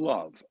true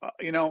love.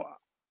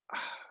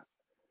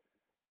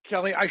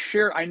 Kelly,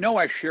 I know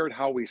I shared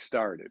how we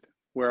started,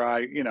 where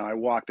I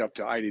walked up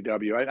to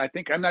IDW. I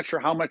think I'm not sure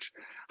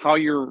how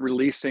you're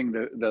releasing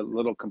the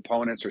little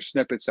components or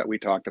snippets that we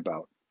talked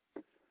about.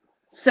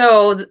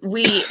 So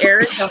we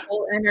aired the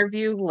whole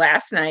interview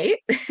last night.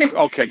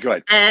 Okay,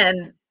 good.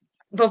 And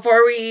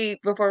before we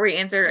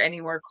answer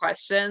any more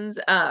questions,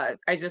 I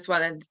just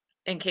wanted,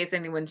 in case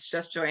anyone's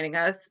just joining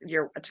us,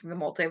 you're watching the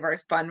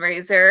Multiverse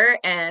Fundraiser,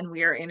 and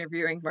we are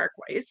interviewing Mark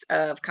Weiss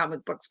of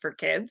Comic Books for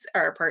Kids,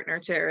 our partner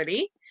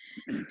charity.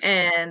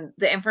 And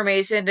the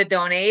information to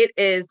donate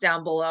is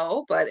down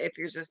below. But if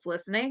you're just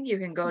listening, you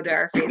can go to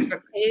our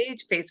Facebook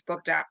page,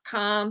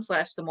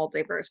 facebook.com/the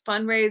Multiverse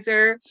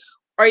Fundraiser,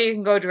 or you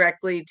can go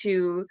directly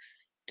to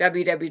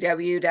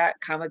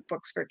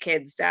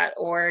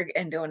www.comicbooksforkids.org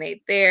and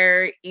donate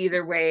there.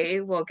 Either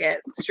way, we'll get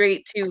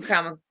straight to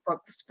Comic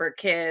Books for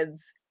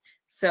Kids.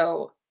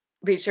 So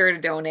be sure to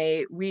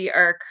donate. We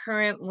are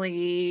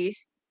currently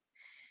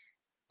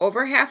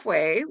over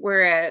halfway.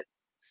 We're at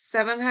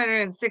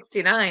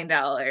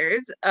 $769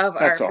 of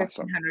our That's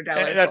awesome.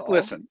 $1,500 goal.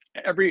 Listen,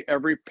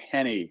 every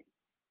penny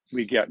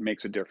we get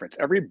makes a difference.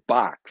 Every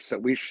box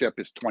that we ship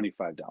is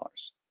 $25.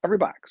 Every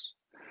box.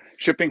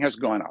 Shipping has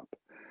gone up.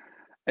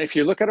 If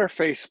you look at our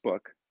Facebook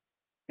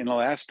in the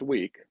last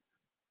week,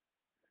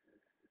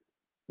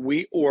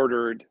 we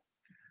ordered,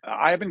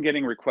 I've been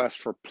getting requests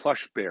for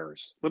plush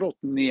bears, little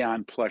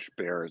neon plush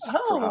bears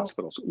for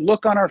hospitals.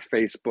 Look on our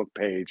Facebook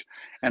page,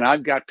 and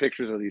I've got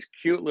pictures of these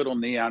cute little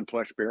neon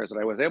plush bears that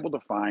I was able to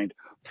find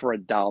for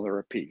 $1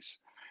 a piece.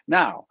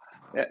 Now,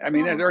 I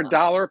mean, they're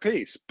 $1 a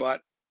piece,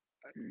 but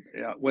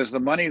was the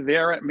money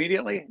there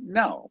immediately?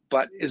 No.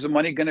 But is the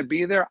money going to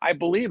be there? I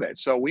believe it.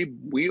 So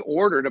we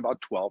ordered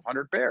about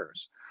 1,200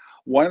 bears.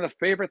 One of the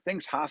favorite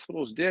things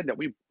hospitals did that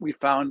we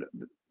found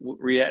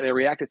they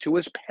reacted to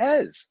was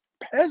Pez.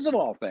 Pez of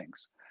all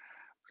things.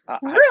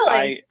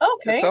 Really?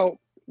 Okay. So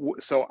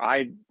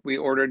we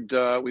ordered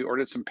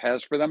some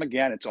Pez for them.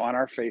 Again, it's on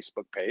our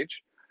Facebook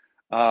page.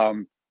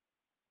 So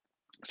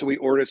we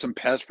ordered some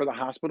Pez for the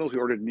hospitals. We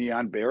ordered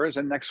neon bears,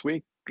 and next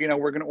week,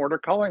 we're going to order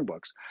coloring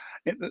books.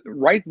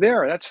 Right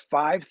there, that's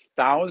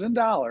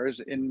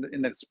 $5,000 in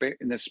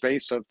the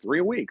space of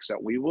 3 weeks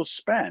that we will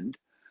spend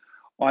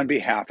on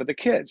behalf of the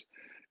kids.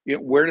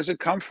 Where does it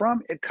come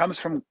from? It comes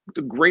from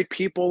the great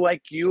people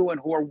like you and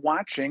who are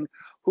watching,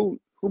 who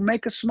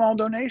make a small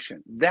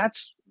donation.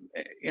 That's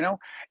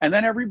and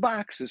then every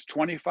box is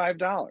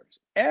 $25.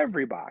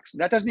 Every box.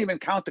 That doesn't even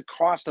count the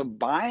cost of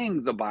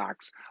buying the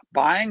box,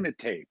 buying the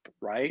tape,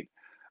 right?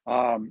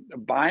 And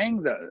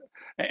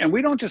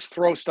we don't just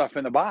throw stuff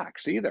in the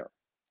box either.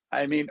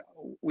 I mean,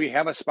 we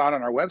have a spot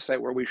on our website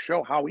where we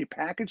show how we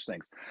package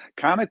things.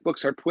 Comic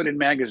books are put in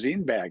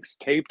magazine bags,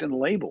 taped and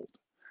labeled.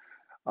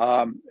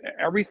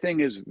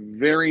 Everything is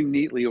very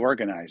neatly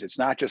organized. It's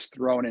not just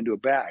thrown into a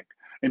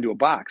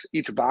box.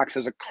 Each box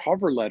has a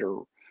cover letter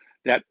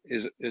that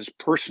is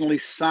personally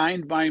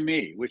signed by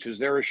me, which is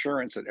their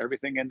assurance that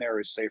everything in there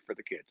is safe for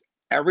the kids.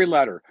 Every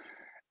letter,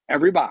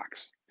 every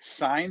box,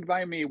 signed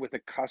by me with a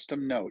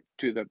custom note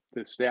to the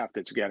staff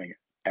that's getting it.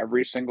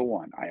 Every single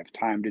one. I have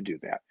time to do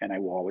that, and I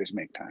will always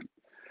make time.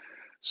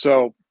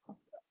 So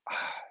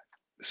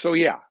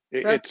yeah,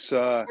 it's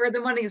where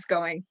the money's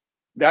going.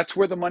 That's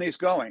where the money's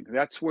going.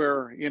 That's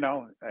where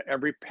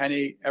every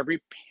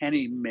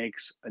penny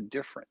makes a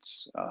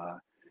difference,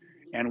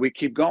 and we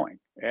keep going.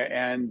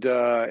 And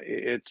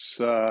it's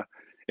a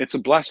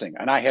blessing.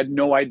 And I had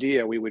no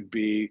idea we would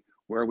be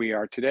where we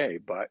are today,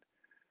 but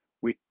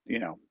we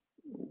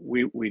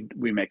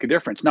make a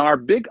difference. Now our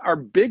big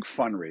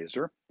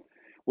fundraiser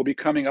will be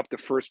coming up the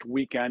first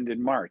weekend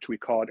in March. We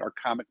call it our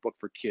Comic Book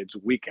for Kids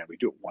weekend. We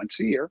do it once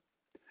a year.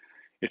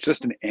 It's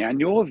just an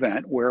annual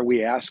event where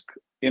we ask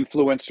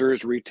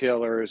influencers,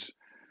 retailers,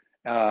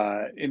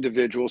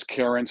 individuals.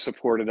 Karen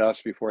supported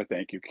us before.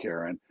 Thank you,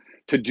 Karen.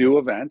 To do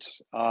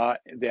events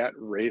that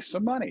raise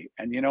some money.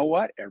 And you know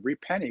what? Every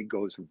penny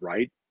goes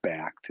right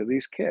back to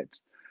these kids.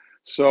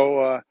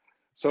 So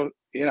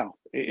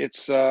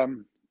it's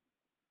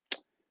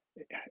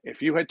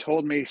if you had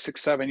told me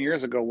 6-7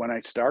 years ago when I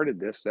started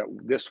this that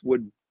this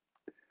would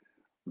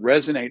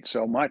resonate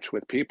so much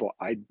with people,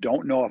 I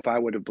don't know if I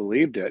would have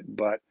believed it,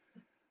 but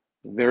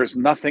there's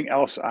nothing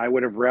else I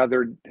would have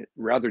rather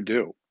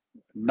do.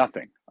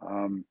 Nothing.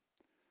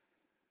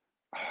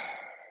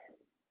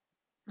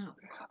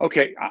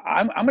 Okay,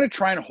 I'm going to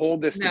try and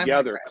hold this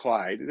together,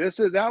 Clyde.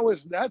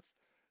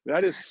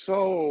 That is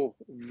so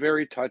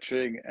very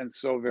touching and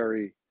so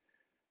very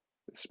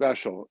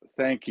special.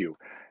 Thank you.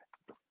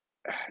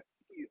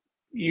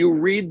 You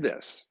read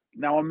this.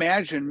 Now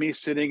imagine me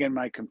sitting in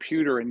my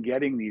computer and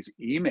getting these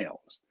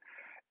emails.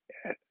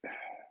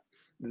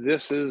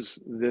 this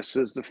is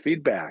the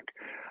feedback.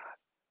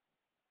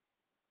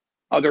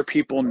 Other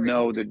people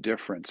know the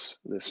difference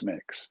this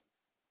makes.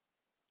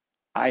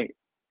 I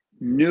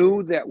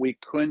knew that we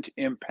couldn't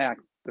impact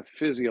the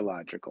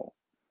physiological,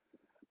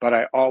 but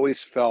I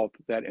always felt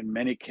that in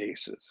many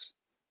cases,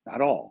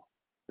 not all,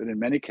 but in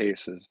many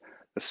cases,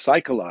 the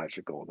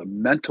psychological, the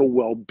mental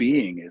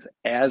well-being is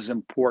as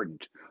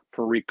important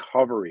for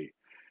recovery.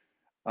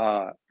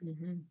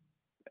 Mhm.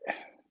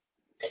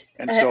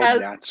 And so As,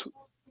 that's where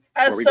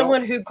as we go.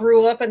 someone who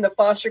grew up in the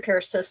foster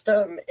care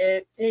system,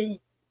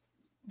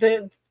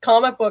 the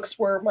comic books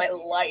were my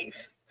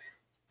life,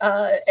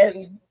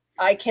 and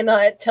I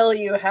cannot tell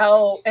you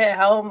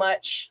how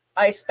much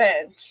I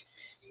spent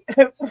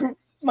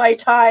my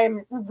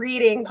time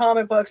reading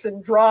comic books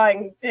and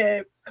drawing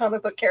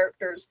comic book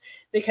characters,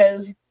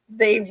 because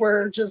they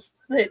were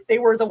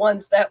the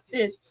ones that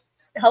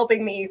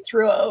helping me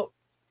throughout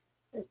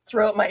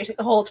my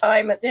whole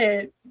time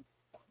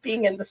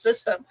being in the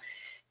system.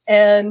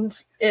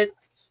 And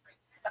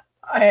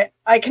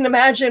I can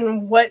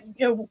imagine what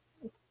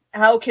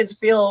how kids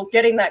feel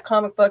getting that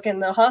comic book in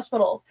the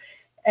hospital,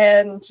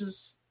 and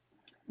just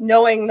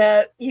knowing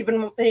that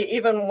even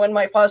when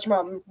my foster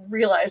mom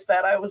realized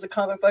that I was a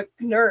comic book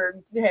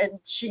nerd, and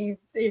she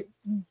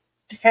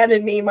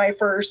handed me my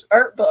first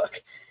art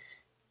book,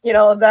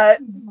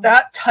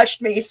 that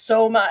touched me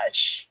so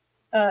much.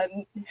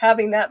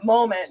 Having that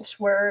moment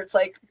where it's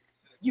like,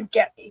 you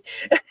get me.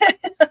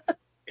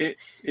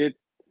 It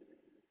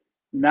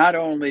not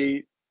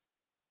only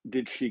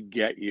did she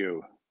get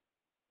you,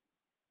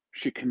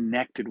 she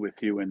connected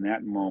with you in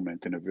that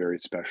moment in a very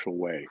special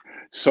way.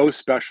 So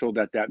special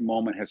that that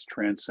moment has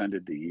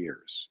transcended the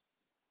years,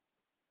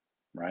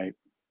 right?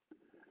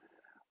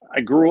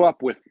 I grew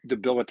up with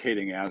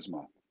debilitating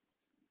asthma,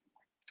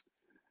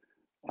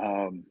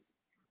 um,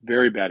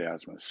 very bad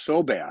asthma,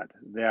 so bad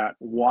that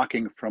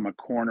walking from a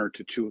corner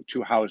to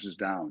two houses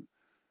down,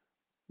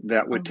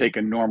 that would take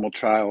a normal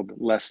child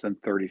less than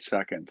 30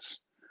 seconds,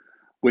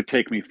 would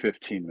take me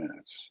 15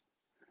 minutes.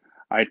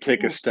 I'd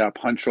take a step,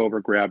 hunch over,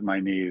 grab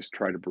my knees,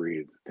 try to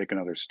breathe, take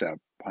another step,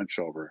 hunch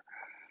over.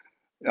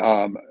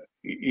 Um,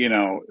 you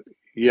know,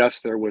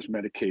 yes, there was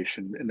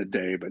medication in the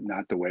day, but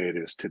not the way it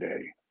is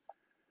today.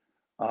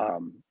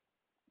 Um,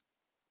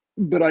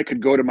 but I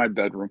could go to my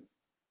bedroom,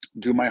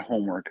 do my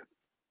homework,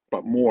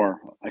 but more,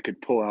 I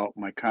could pull out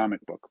my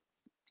comic book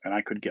and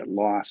I could get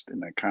lost in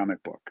that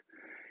comic book.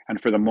 And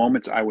for the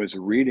moments I was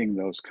reading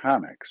those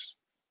comics,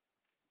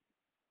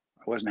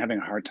 I wasn't having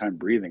a hard time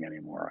breathing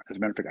anymore. As a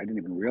matter of fact, I didn't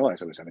even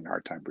realize I was having a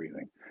hard time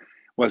breathing.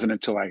 It wasn't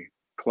until I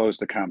closed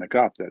the comic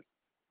up that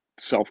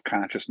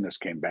self-consciousness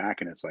came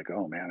back, and it's like,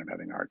 oh man, I'm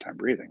having a hard time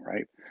breathing,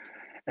 right?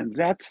 And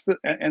that's the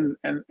and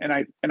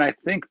I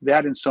think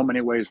that in so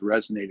many ways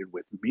resonated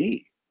with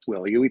me.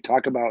 Will you? We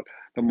talk about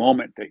the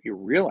moment that you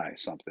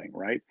realize something,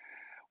 right?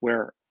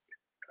 Where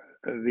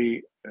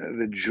the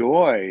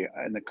joy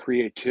and the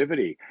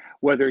creativity,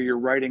 whether you're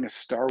writing a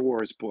Star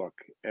Wars book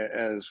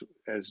as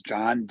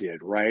John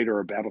did, right, or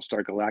a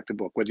Battlestar Galactica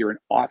book, whether you're an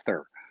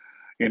author,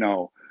 you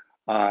know,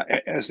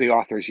 as the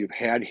authors you've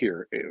had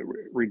here,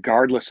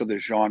 regardless of the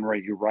genre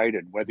you write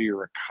in, whether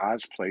you're a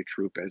cosplay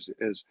troupe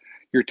as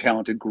your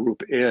talented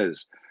group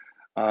is,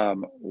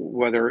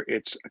 whether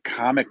it's a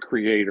comic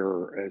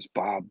creator as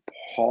Bob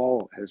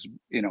Hall has,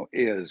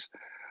 is,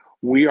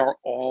 we are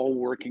all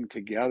working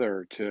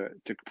together to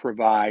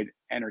provide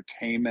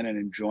entertainment and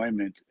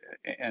enjoyment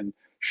and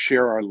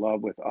share our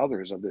love with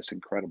others of this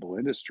incredible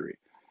industry.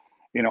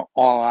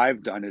 All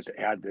I've done is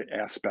add the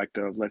aspect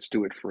of let's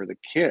do it for the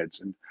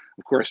kids. And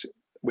of course,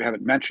 we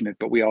haven't mentioned it,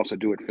 but we also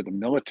do it for the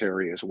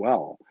military as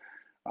well.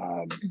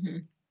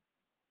 Mhm.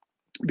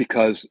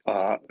 Because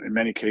in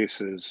many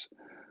cases,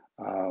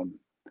 um,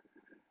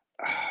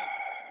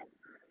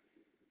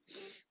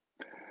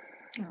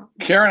 Oh.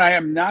 Karen, I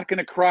am not going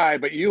to cry,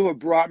 but you have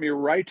brought me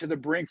right to the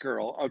brink,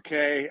 girl.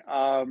 Okay.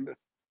 Thank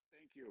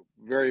you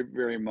very,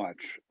 very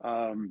much.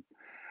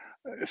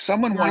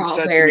 Someone We're once all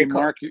said to me, very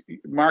close.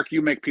 Mark,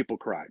 you make people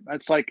cry.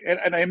 That's like,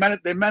 and I meant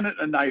it, they meant it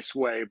in a nice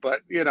way,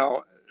 but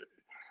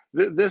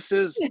this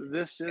is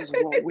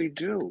what we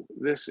do.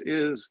 This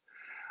is,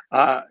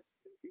 uh,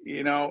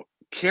 you know,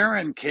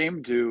 Karen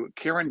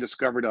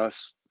discovered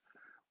us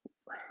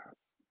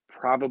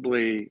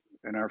probably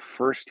in our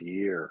first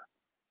year.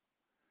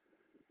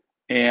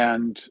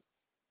 And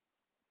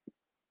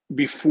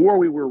before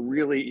we were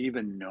really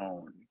even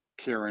known,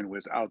 Karen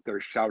was out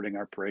there shouting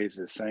our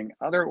praises, saying,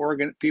 other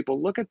organ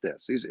people, look at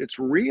this. It's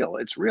real.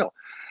 It's real.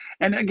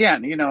 And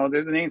again, the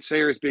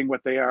naysayers being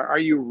what they are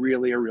you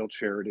really a real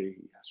charity?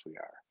 Yes, we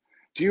are.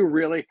 Do you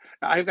really?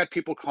 I've got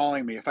people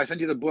calling me. If I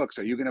send you the books,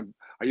 are you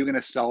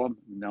gonna sell them?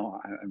 No,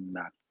 I'm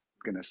not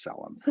gonna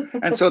sell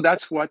them. And so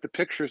that's what the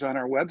pictures on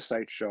our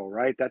website show,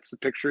 right? That's the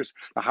pictures,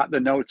 the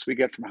notes we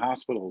get from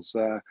hospitals.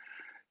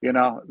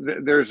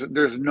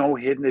 There's no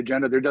hidden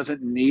agenda. There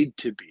doesn't need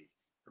to be,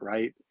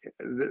 right?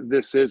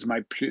 This is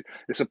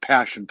it's a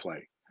passion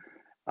play.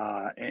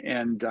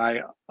 And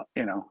I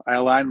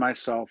align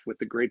myself with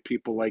the great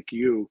people like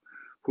you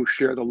who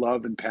share the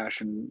love and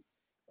passion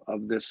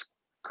of this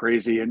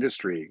crazy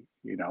industry,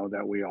 you know,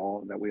 that we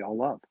all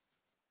love.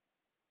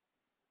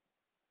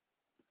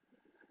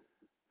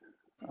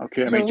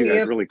 Okay, I made you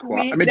guys really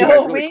quiet. I made you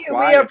guys really we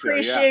quiet there. Yeah,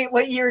 appreciate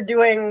what you're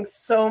doing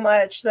so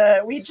much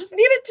that we just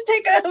needed to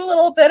take a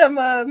little bit of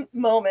a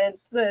moment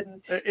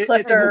and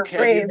collect it's our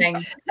okay.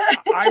 brains.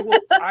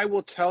 I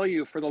will tell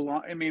you for the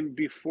long. I mean,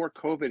 before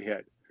COVID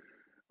hit,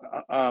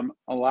 a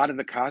lot of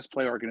the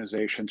cosplay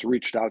organizations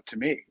reached out to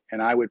me,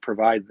 and I would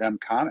provide them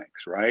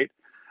comics, right?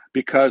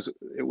 Because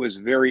it was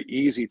very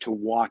easy to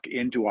walk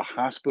into a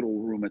hospital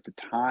room at the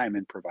time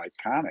and provide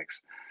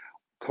comics.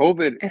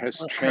 COVID It's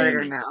has harder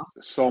changed now.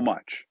 so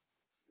much,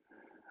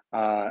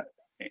 uh,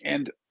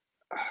 and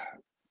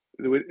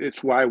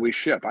it's why we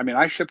ship. I mean,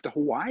 I ship to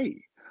Hawaii.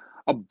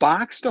 A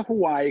box to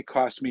Hawaii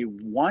cost me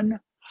 $100.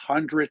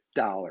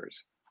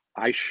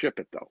 I ship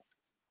it though.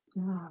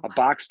 Oh A my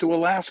box to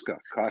Alaska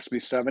costs me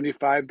goodness.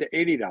 $75 to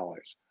 $80,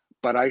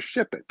 but I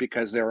ship it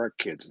because there are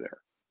kids there.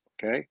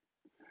 Okay.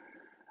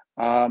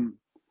 Um,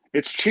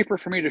 it's cheaper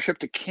for me to ship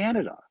to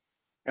Canada,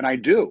 and I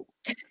do,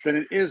 than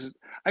it is.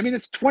 I mean,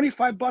 it's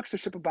 25 bucks to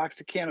ship a box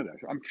to Canada.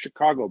 I'm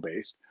Chicago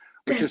based,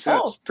 which is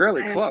Oh, it's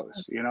fairly I-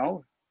 close, you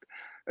know.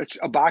 It's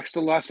a box to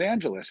Los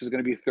Angeles is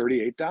going to be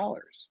 $38.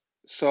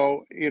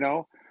 So, you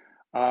know,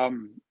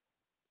 um,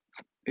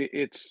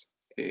 it's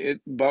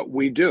but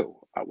we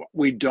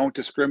don't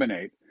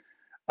discriminate.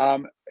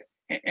 Um,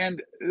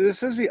 and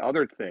this is the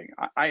other thing.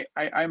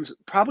 I'm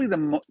probably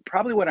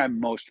probably what I'm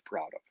most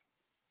proud of.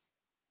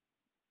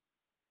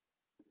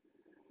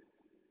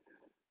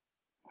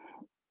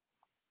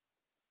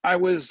 I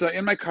was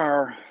in my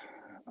car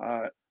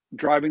uh,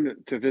 driving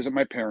to visit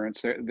my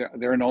parents.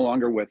 They're no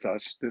longer with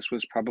us. This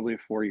was probably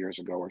 4 years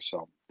ago or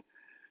so.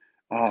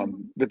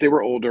 But they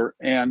were older,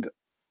 and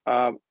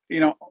you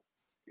know,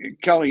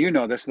 Kelly, you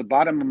know this. The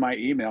bottom of my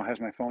email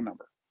has my phone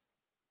number.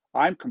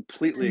 I'm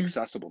completely Mhm.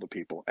 accessible to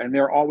people, and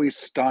they're always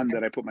stunned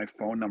that I put my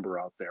phone number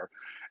out there.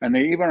 And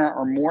they even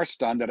are more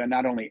stunned that I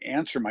not only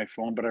answer my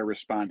phone, but I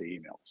respond to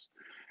emails.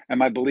 And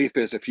my belief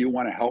is if you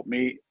want to help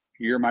me,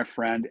 you're my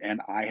friend,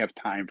 and I have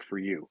time for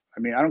you. I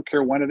mean, I don't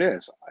care when it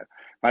is. If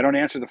I don't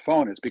answer the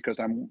phone, it's because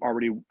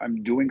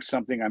I'm doing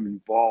something, I'm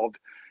involved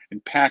in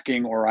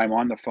packing, or I'm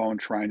on the phone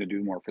trying to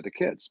do more for the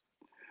kids.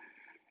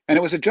 And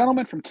it was a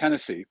gentleman from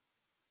Tennessee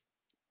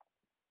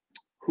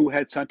who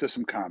had sent us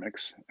some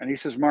comics. And he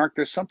says, Mark,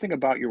 there's something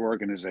about your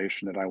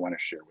organization that I want to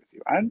share with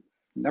you. I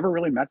never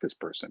really met this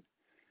person.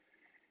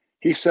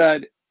 He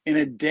said, in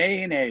a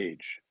day and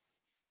age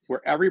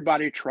where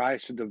everybody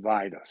tries to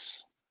divide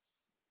us,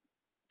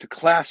 to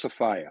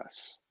classify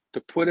us,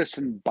 to put us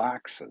in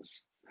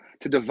boxes,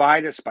 to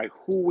divide us by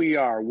who we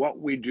are, what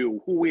we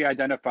do, who we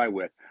identify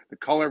with, the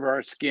color of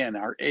our skin,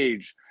 our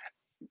age,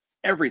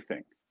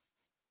 everything,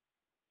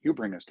 you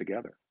bring us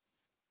together.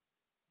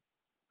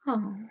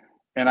 Oh,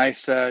 And I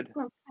said,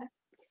 okay.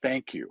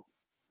 thank you.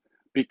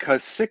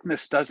 Because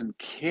sickness doesn't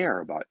care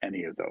about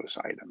any of those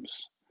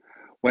items.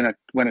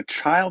 When a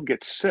child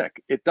gets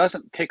sick, it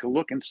doesn't take a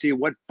look and see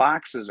what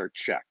boxes are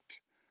checked,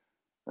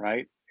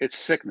 right? It's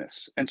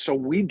sickness. And so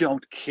we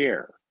don't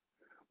care.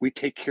 We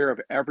take care of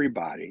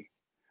everybody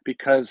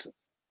because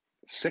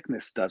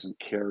sickness doesn't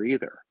care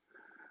either.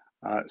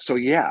 So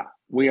yeah,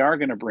 we are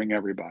going to bring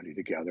everybody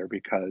together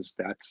because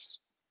that's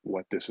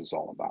what this is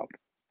all about.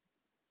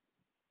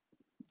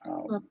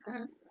 Love Um,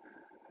 that.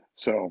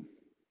 so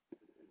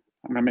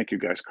I'm gonna make you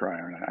guys cry,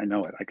 aren't I? I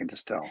know it. I can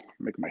just tell.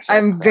 Make myself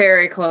I'm cry.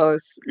 very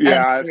close. I'm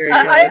Yeah. very See,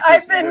 close.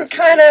 I've been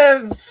kind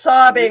of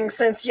sobbing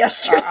since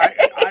yesterday.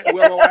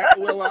 Willow,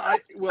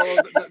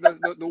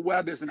 the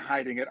web isn't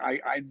hiding it.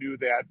 I knew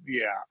that.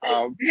 Yeah.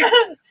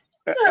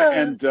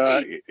 And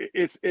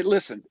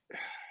listen,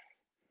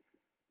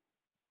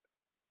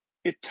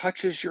 it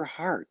touches your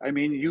heart. I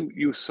mean,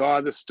 you saw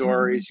the Mhm.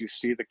 stories, you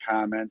see the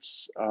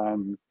comments.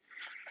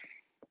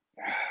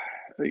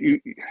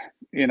 You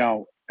you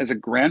know, as a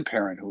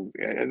grandparent who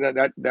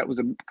that was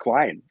a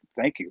Clyde.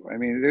 Thank you. I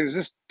mean,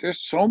 there's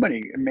so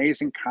many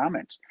amazing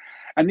comments,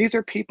 and these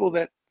are people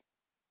that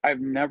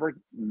I've never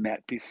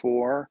met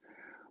before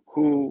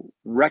who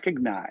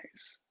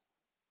recognize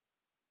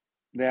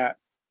that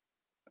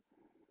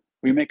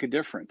we make a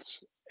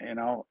difference, you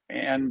know,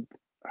 and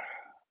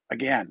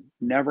again,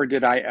 never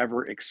did I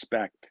ever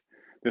expect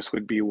this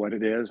would be what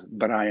it is,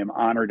 but I am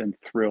honored and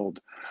thrilled.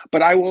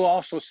 But I will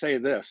also say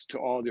this to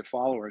all the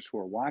followers who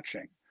are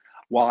watching.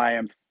 While I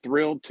am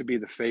thrilled to be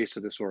the face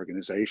of this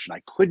organization,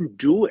 I couldn't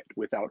do it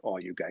without all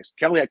you guys.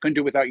 Kelly, I couldn't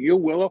do it without you.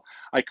 Willow,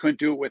 I couldn't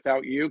do it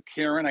without you.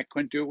 Karen, I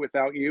couldn't do it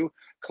without you.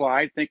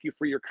 Clyde, thank you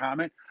for your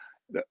comment.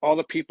 All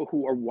the people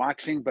who are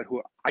watching, but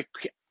who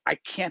I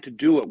can't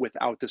do it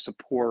without the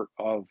support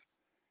of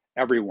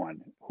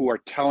everyone who are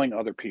telling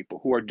other people,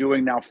 who are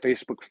doing now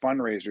Facebook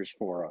fundraisers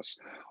for us,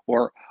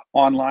 or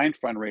online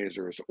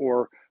fundraisers,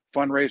 or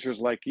fundraisers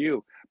like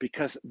you,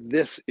 because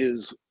this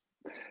is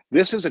a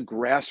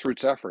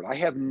grassroots effort. I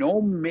have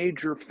no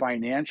major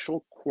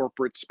financial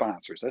corporate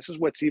sponsors. This is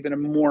what's even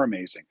more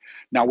amazing.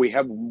 Now we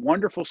have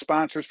wonderful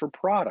sponsors for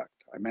product.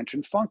 I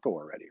mentioned Funko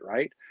already,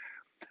 right?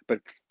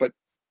 But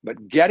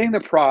But getting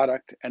the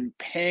product and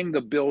paying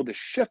the bill to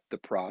ship the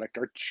product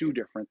are two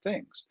different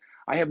things.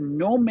 I have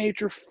no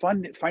major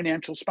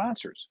financial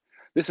sponsors.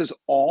 This has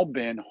all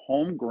been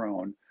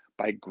homegrown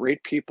by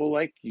great people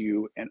like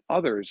you and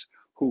others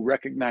who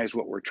recognize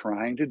what we're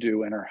trying to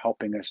do and are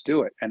helping us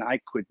do it. And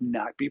I could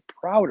not be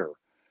prouder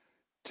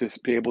to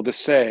be able to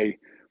say,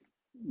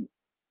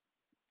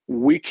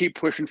 we keep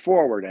pushing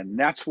forward, and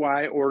that's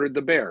why I ordered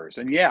the bears.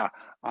 And yeah,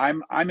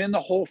 I'm in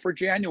the hole for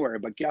January,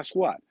 but guess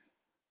what?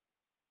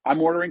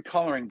 I'm ordering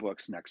coloring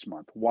books next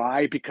month.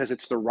 Why? Because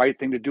it's the right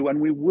thing to do, and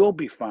we will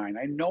be fine.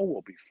 I know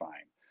we'll be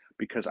fine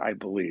because I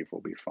believe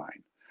we'll be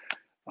fine.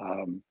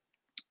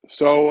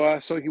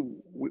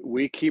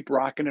 We keep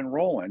rocking and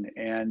rolling,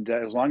 and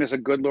as long as the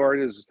good Lord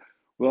is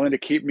willing to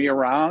keep me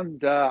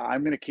around,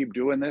 I'm going to keep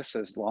doing this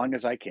as long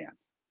as I can.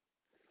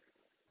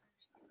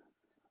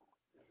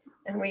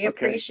 And we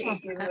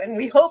appreciate you, and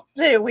we hope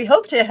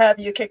to have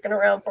you kicking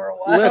around for a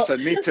while.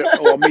 Listen, me too.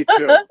 Well, me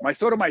too.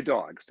 So do my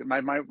dogs, my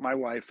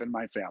wife and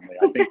my family.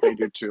 I think they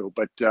do too.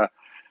 But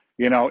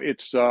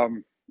it's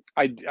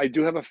I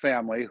do have a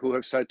family who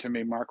have said to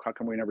me, Mark, how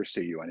come we never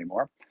see you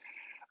anymore?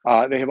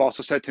 They have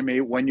also said to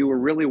me, when you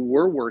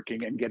were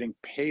working and getting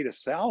paid a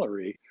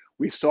salary,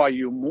 we saw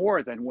you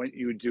more than what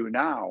you do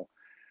now.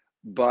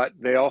 But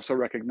they also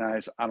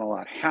recognize I'm a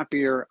lot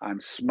happier. I'm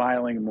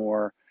smiling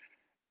more.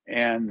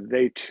 And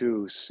they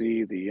too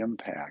see the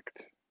impact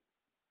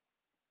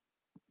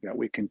that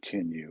we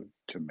continue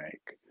to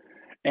make.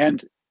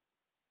 And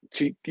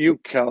to you,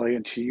 Kelly,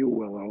 and to you,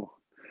 Willow,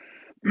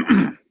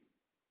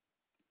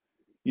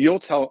 you'll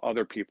tell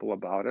other people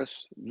about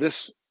us.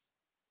 This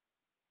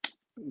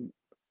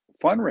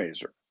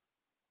fundraiser,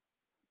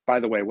 by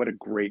the way, what a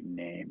great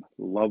name.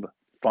 Love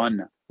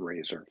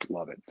Fundraiser.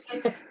 Love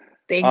it.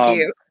 Thank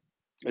you.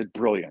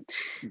 Brilliant.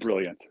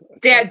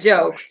 Dad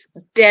jokes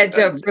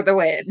for the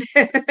win.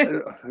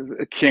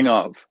 King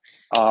of.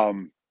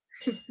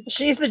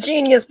 She's the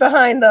genius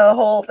behind the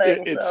whole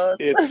thing.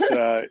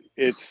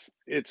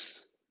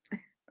 It's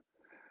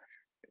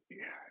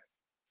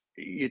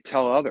you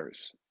tell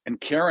others,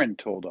 and Karen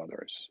told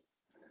others,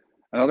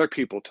 and other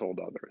people told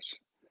others,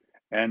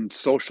 and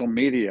social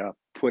media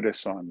put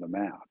us on the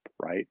map,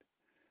 right?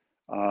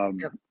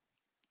 Yep.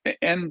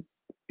 And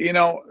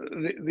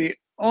the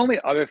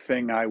only other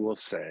thing I will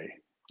say,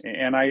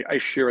 and I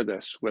share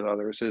this with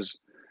others, is,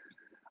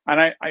 and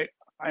I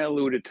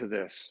alluded to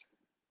this,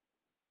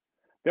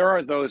 there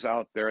are those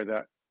out there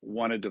that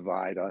want to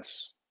divide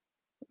us,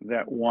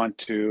 that want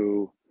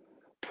to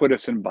put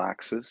us in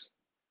boxes,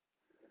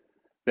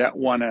 that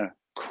want to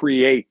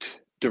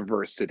create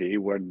diversity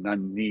where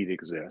none need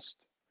exist.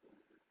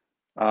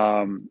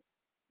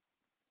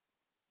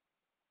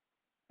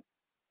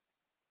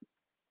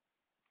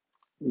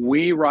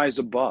 We rise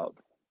above.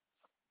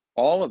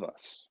 All of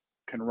us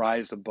can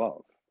rise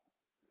above,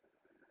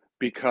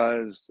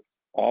 because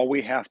all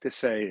we have to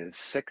say is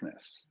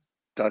sickness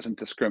doesn't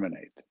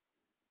discriminate.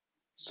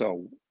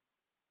 So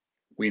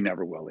we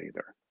never will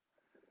either.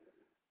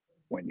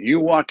 When you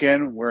walk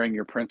in wearing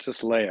your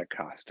Princess Leia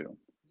costume,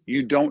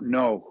 you don't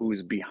know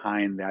who's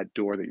behind that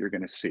door that you're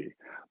going to see.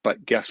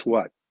 But guess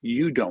what?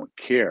 You don't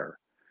care.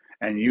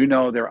 And you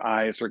know their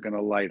eyes are going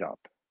to light up.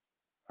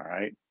 All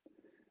right?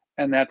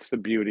 And that's the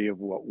beauty of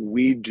what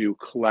we do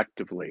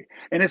collectively.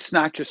 And it's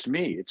not just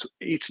me. It's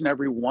each and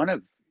every one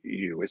of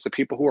you. It's the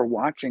people who are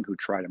watching who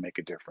try to make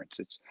a difference.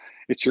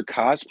 It's your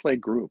cosplay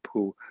group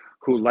who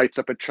lights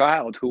up a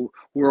child who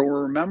will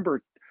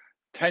remember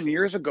 10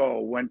 years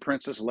ago when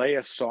Princess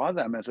Leia saw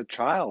them as a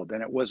child,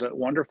 and it was a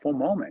wonderful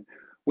moment.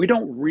 We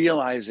don't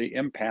realize the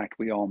impact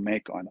we all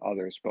make on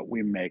others, but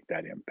we make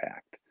that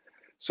impact.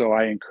 So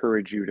I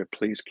encourage you to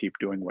please keep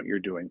doing what you're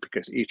doing,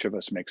 because each of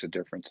us makes a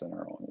difference in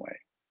our own way.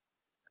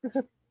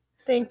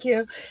 Thank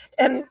you.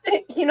 And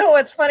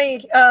what's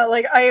funny,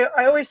 like I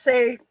always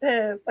say,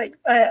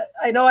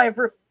 I know I've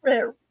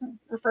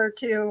referred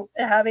to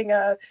having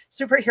a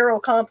superhero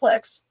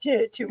complex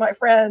to my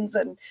friends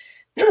and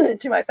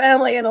to my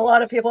family, and a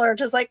lot of people are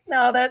just like,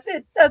 no,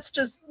 that's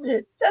just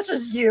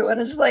you. And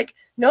it's just like,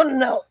 no.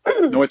 No,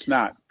 it's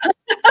not.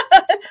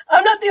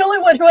 I'm not the only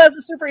one who has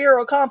a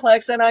superhero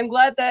complex, and I'm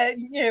glad that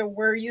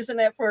we're using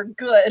it for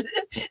good.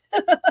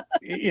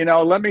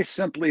 Let me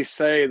simply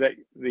say that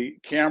the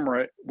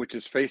camera, which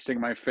is facing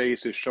my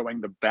face, is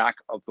showing the back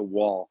of the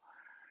wall.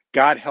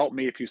 God help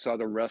me if you saw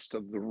the rest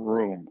of the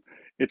room.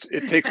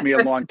 It takes me a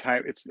long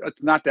time. It's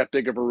not that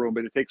big of a room,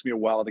 but it takes me a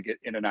while to get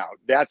in and out.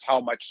 That's how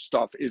much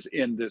stuff is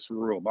in this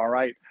room. All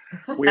right.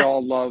 We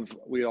all love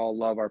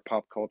our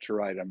pop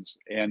culture items.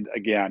 And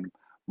again,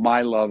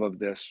 my love of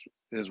this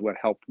is what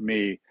helped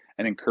me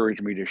and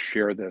encouraged me to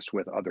share this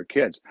with other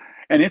kids.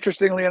 And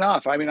interestingly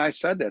enough, I mean, I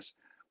said this,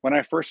 when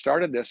I first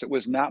started this, it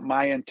was not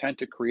my intent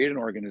to create an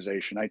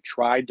organization. I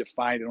tried to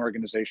find an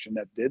organization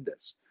that did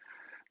this.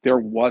 There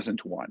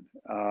wasn't one.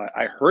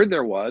 I heard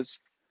there was,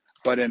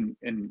 but in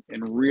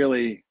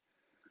really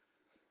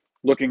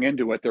looking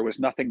into it, there was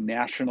nothing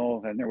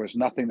national, and there was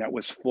nothing that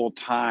was full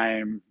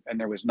time, and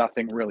there was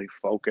nothing really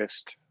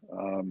focused.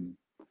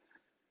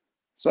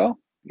 So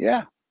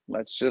yeah,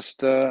 let's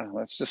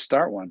just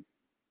start one.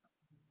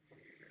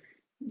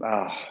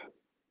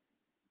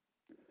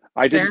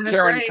 I didn't, Sharon is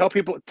Karen, right.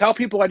 tell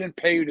people I didn't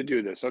pay you to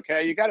do this.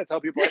 Okay. You got to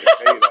tell people I didn't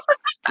pay you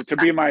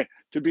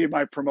to be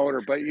my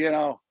promoter. But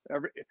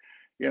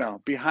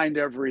behind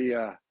every,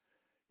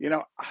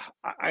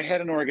 I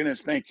had an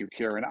organization. Thank you,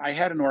 Karen. I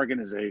had an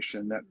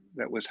organization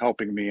that was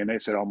helping me, and they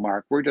said, "Oh,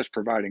 Mark, we're just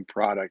providing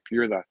product.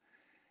 You're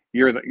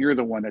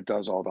the one that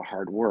does all the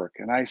hard work."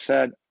 And I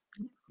said,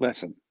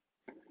 "Listen,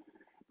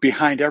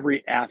 behind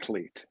every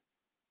athlete,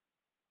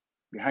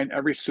 behind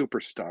every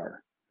superstar,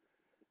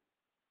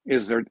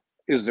 is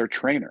their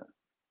trainer,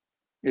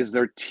 is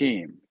their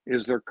team,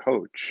 is their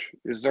coach,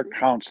 is their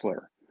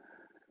counselor."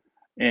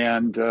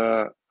 And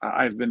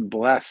I've been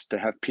blessed to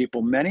have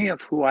people, many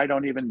of who I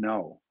don't even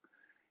know,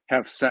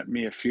 have sent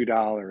me a few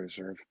dollars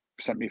or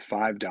sent me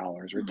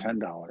 $5 or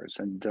 $10.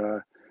 And,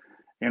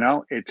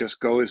 it just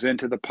goes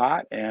into the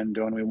pot. And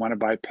when we want to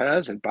buy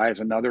Pez, it buys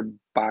another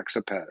box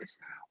of Pez,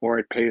 or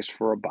it pays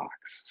for a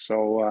box.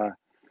 So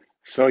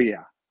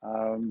yeah,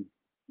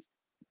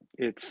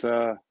 it's,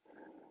 the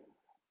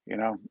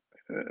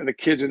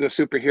kids are the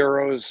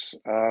superheroes.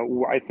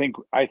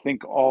 I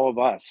think all of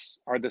us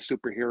are the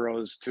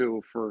superheroes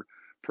too for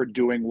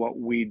doing what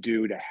we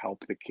do to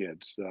help the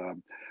kids.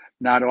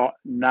 Not all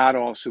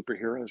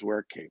superheroes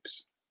wear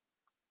capes,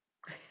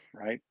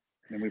 right?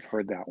 And we've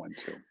heard that one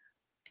too.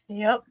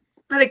 Yep.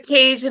 But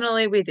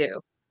occasionally we do.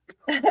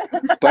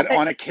 But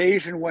on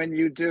occasion when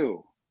you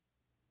do,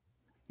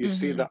 you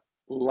see Mhm. the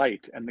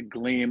light and the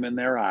gleam in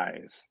their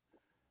eyes,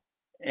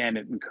 and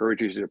it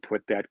encourages you to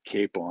put that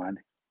cape on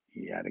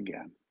yet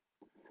again.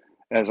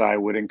 As I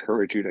would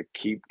encourage you to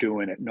keep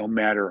doing it no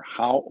matter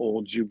how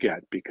old you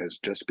get, because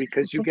just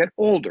because you get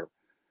older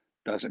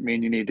doesn't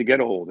mean you need to get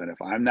old. And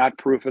if I'm not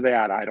proof of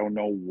that, I don't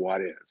know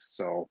what is.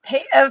 So,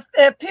 Hey,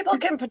 if people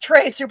can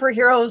portray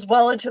superheroes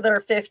well into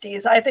their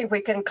 50s, I think we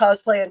can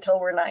cosplay until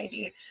we're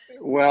 90.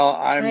 well,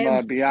 I I'm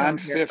am so beyond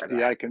here for 50.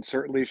 that. I can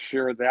certainly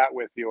share that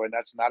with you, and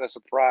that's not a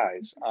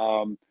surprise.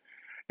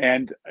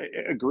 And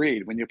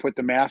agreed, when you put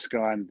the mask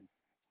on,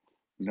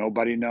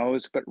 nobody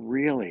knows, but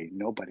really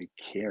nobody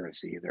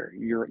cares either.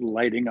 You're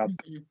lighting up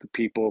Mhm. the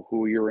people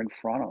who you're in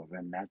front of,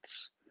 and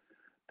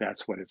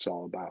that's what it's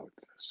all about.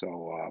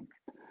 So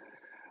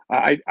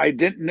I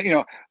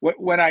didn't,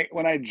 when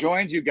I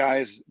joined you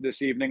guys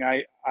this evening,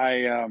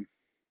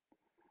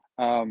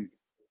 um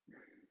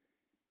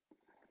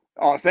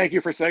oh, thank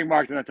you for saying,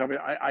 Mark. Did not tell me.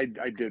 I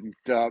didn't.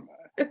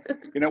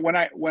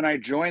 When I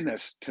joined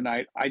this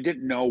tonight, I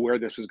didn't know where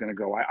this was going to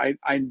go.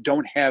 I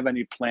don't have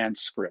any planned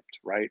script,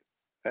 right?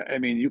 I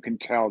mean, you can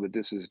tell that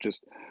this is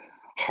just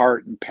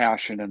heart and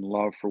passion and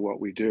love for what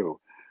we do.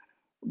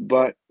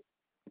 But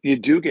you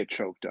do get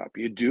choked up.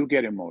 You do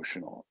get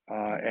emotional,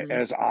 Mhm.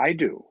 as I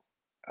do,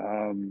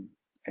 um,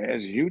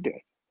 as you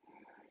did.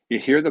 You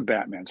hear the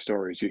Batman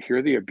stories. You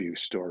hear the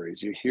abuse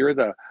stories. You hear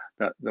the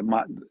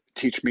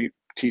teach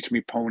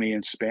me pony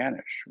in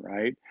Spanish,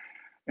 right?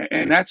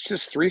 And that's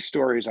just three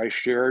stories I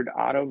shared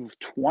out of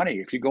 20.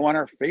 If you go on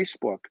our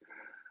Facebook,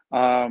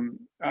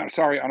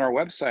 sorry, on our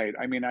website,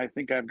 I mean, I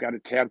think I've got a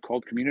tab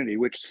called community,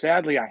 which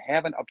sadly I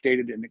haven't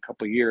updated in a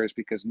couple of years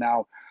because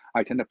now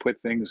I tend to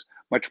put things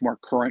much more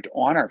current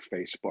on our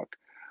Facebook.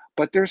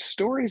 But there's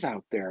stories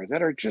out there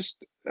that are just,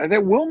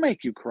 that will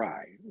make you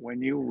cry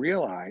when you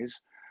realize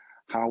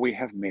how we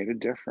have made a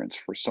difference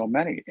for so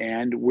many.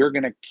 And we're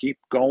going to keep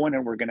going,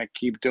 and we're going to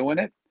keep doing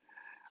it.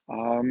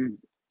 Um,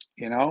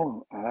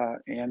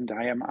 and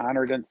I am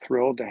honored and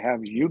thrilled to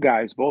have you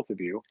guys, both of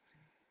you,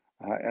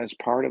 as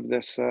part of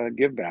this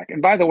give back.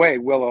 And by the way,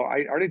 Willow,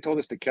 I already told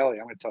this to Kelly.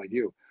 I'm going to tell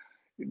you.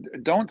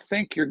 Don't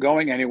think you're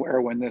going anywhere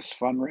when this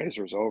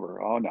fundraiser is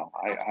over. Oh no,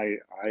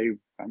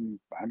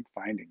 I'm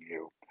finding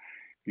you.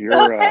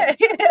 You're Okay.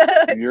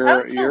 you're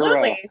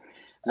Absolutely.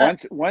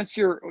 once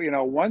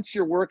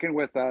you're working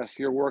with us,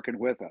 you're working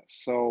with us.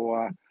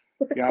 So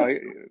you know,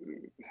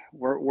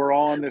 we're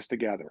all in this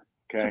together.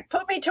 Okay,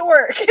 Put me to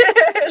work.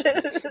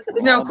 There's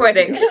we're no all in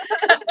this quitting. together.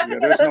 Yeah,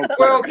 there's no We're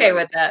quitting, okay right?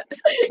 with that.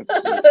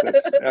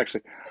 That's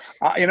actually,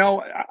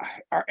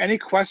 are any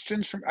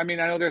questions from? I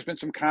mean, I know there's been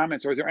some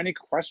comments. Or is there any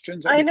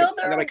questions I know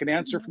that I there. can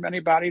answer from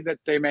anybody that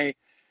they may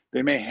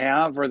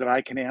have, or that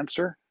I can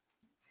answer?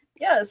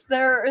 Yes,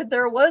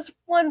 there was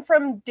one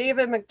from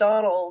David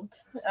McDonald.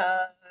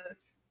 Uh,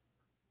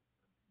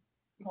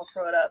 I'll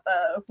throw it up.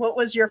 What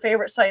was your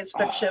favorite science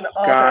fiction Oh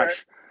author?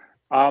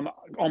 gosh,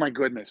 oh my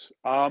goodness.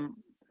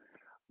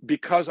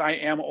 Because I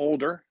am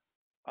older,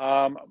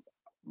 um,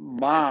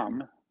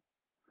 mom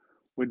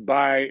would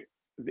buy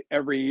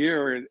every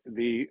year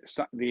the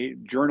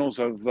journals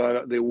of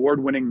the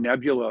award-winning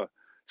Nebula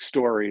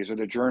stories, or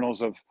the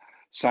journals of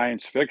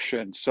science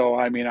fiction. So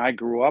I mean, I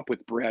grew up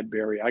with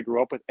Bradbury, I grew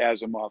up with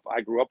Asimov,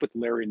 I grew up with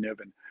Larry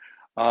Niven.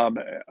 Um,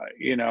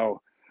 you know,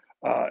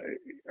 uh,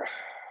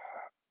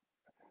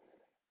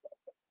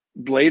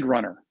 Blade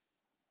Runner.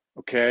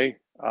 Okay,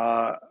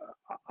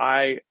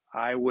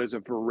 I was a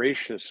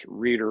voracious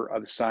reader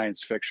of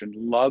science fiction,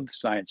 loved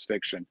science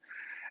fiction,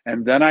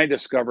 and then I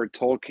discovered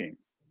Tolkien.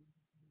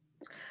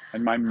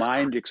 and my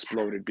mind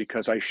exploded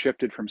because I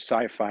shifted from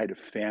sci-fi to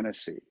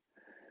fantasy.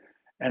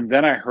 And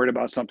then I heard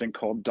about something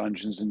called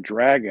Dungeons and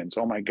Dragons.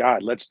 Oh my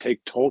God, let's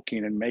take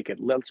Tolkien and make it,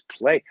 let's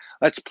play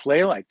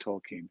like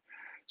Tolkien.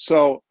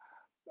 So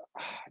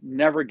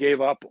never gave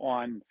up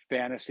on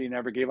fantasy,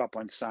 never gave up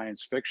on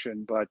science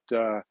fiction, but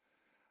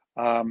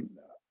um,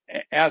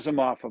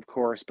 Asimov, of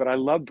course, but I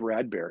love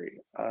Bradbury.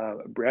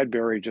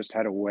 Bradbury just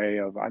had a way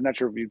of, I'm not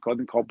sure if you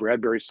could call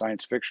Bradbury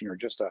science fiction or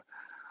just a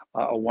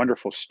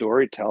wonderful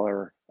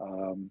storyteller.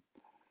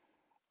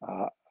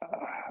 Uh,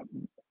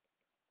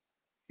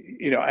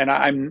 and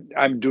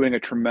I'm doing a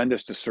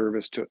tremendous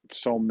disservice to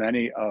so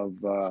many of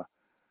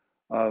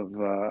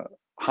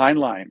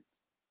Heinlein.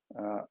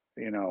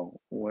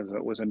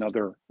 Was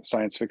another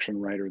science fiction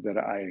writer that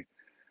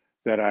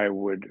I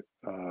would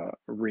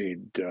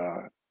read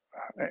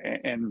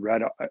and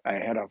read. I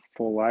had a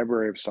full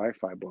library of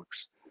sci-fi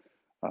books,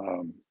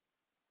 um,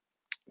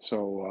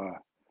 so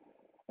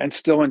and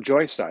still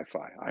enjoy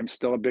sci-fi. I'm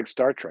still a big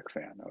Star Trek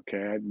fan. Okay,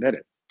 I admit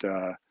it.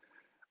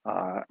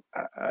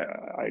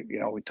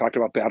 We talked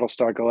about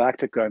Battlestar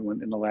Galactica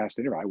in the last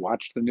interview. I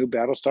watched the new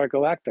Battlestar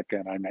Galactica,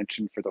 and I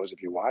mentioned, for those of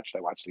you who watched,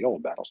 I watched the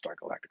old Battlestar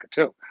Galactica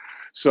too.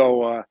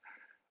 So,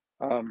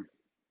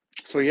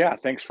 so yeah,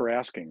 thanks for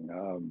asking.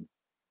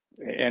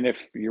 And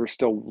if you're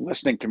still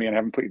listening to me and I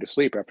haven't put you to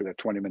sleep after that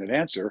 20-minute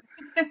answer,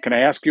 can I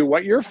ask you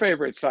what your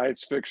favorite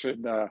science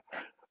fiction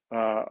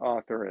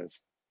author is?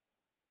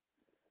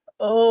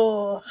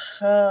 Oh,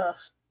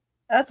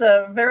 that's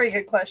a very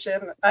good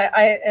question.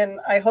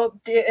 I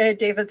hope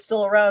David's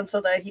still around so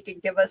that he can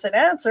give us an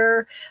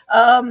answer.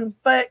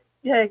 But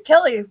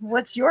Kelly,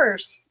 what's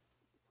yours?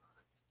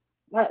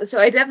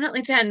 So I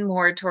definitely tend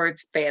more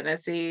towards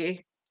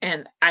fantasy,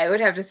 and I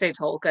would have to say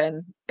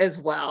Tolkien as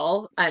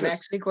well. I'm Just,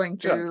 actually going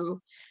just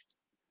through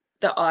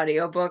the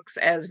audiobooks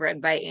as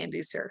read by Andy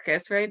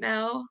Serkis right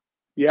now. Um,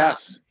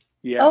 yes,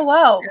 Oh, yes,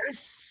 wow. they're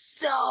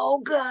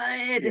so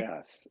good.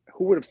 yes.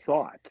 Who would have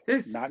thought? Not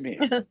This me,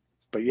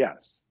 but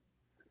yes.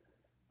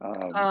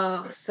 Um,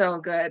 Oh, so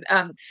good.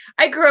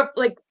 I grew up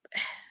like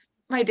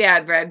my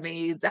dad read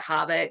me The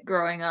Hobbit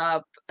growing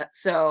up,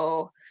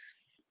 so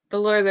the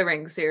Lord of the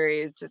Rings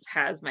series just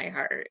has my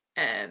heart.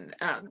 And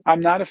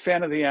I'm not a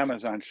fan of the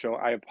Amazon show.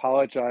 I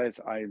apologize.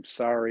 I'm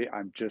sorry.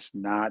 I'm just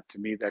not. To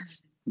me,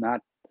 that's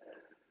not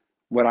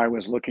what I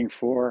was looking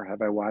for.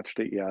 Have I watched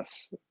it?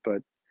 Yes,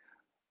 but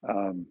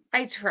um,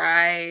 I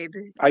tried.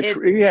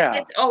 yeah,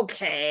 It's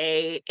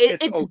okay.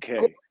 it's It's okay.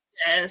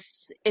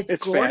 gorgeous. It's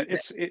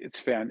gorgeous. It's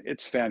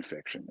fan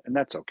fiction, and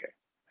that's okay.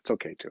 It's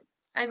okay too.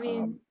 I Um,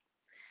 mean,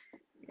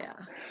 yeah.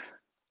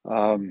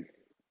 um,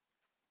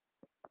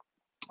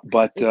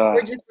 but It's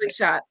gorgeously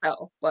shot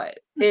though, but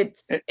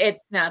it's it, it's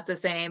not the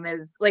same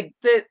as like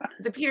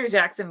the Peter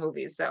Jackson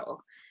movies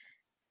though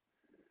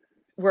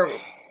were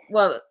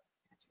well,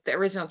 the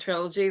original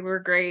trilogy were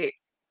great.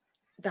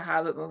 The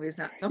Hobbit movies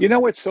not so you know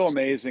much. what's so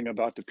amazing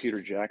about the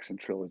Peter Jackson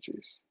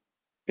trilogies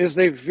is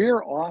they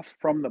veer off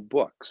from the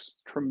books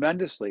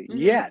tremendously. Mhm.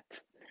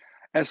 Yet,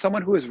 as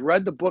someone who has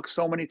read the book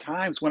so many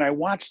times, when I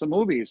watch the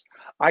movies,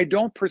 I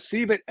don't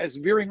perceive it as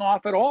veering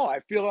off at all. I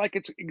feel like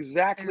it's They're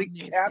exactly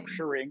amazing.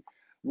 capturing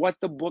what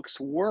the books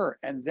were,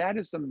 and that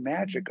is the Mhm.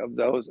 magic of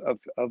those of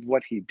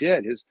what he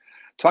did. Is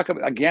talk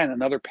about, again,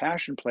 another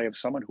passion play of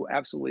someone who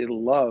absolutely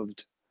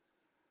loved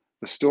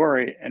the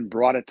story and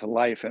brought it to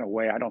life in a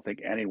way I don't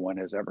think anyone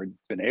has ever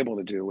been able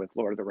to do with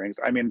Lord of the Rings.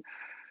 I mean,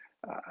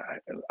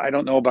 I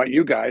don't know about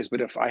you guys,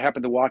 but if I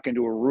happen to walk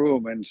into a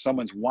room and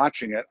someone's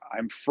watching it,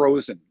 I'm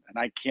frozen and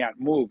I can't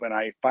move, and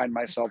I find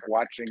myself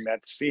watching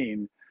that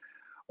scene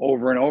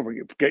over and over.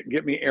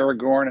 Get me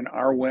Aragorn and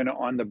Arwen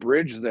on the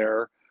bridge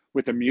there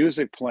with the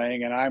music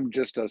playing, and I'm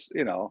just there.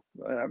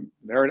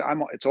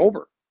 It's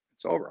over.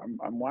 It's over.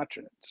 I'm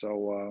watching it.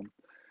 So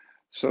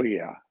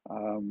yeah,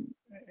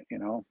 you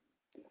know.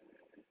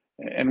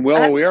 And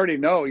Willow, I, we already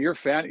know your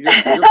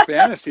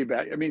fantasy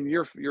back. I mean,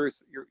 your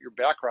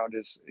background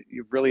is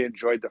you've really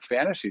enjoyed the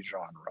fantasy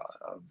genre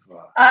of.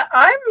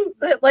 I'm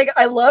like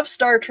I love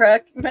Star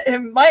Trek.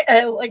 And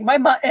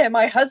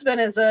my husband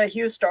is a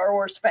huge Star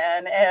Wars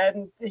fan,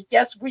 and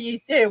yes,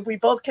 we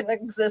both can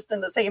exist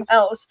in the same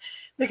house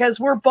because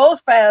we're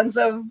both fans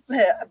of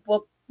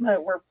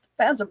we're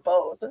fans of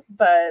both.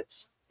 But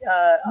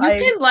You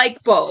can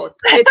like both.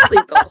 It's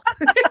legal.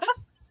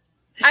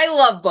 I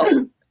love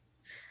both.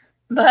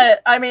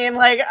 but I mean,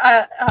 like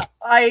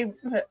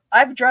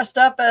I've dressed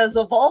up as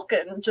a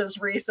Vulcan just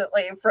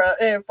recently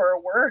for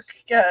work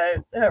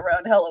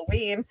around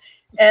Halloween,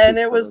 and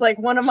it was Superb, like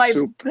one of my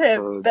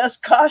superb,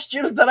 best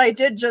costumes that I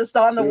did just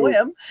on the su-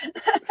 whim.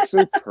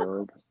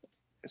 superb,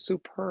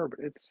 superb.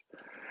 It's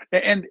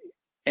and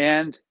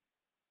and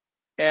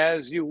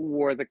as you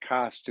wore the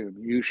costume,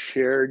 you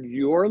shared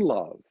your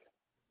love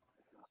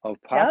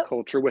of pop Yep.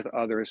 culture with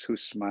others who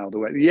smiled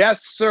away.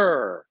 Yes,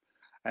 sir.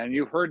 And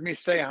you heard me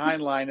say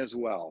Heinlein as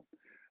well.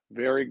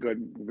 Very good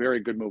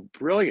move.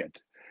 Brilliant.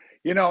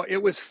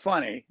 It was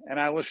funny, and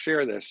I will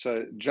share this.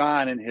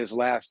 John, in his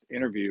last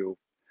interview,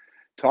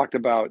 talked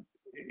about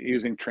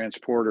using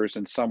transporters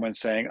and someone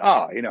saying,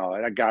 oh,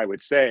 a guy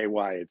would say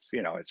why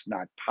it's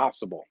not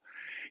possible.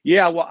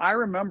 Yeah, well, I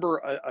remember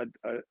a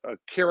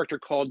character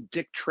called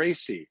Dick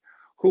Tracy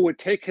who would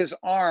take his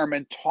arm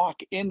and talk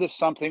into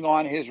something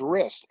on his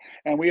wrist.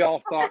 And we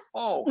all thought,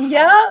 oh, how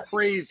Yeah.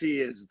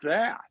 crazy is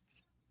that?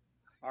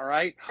 All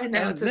right. I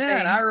know And it's a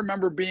then I thing.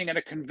 remember being at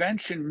a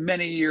convention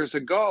many years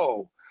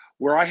ago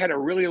where I had a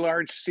really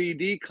large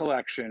CD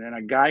collection, and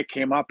a guy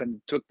came up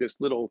and took this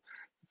little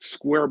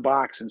square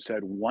box and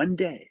said, one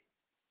day,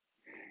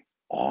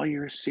 all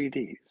your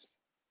CDs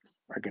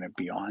are going to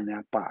be on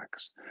that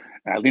box.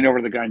 And I leaned over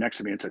to the guy next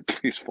to me and said,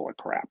 he's full of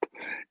crap.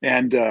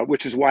 And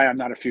which is why I'm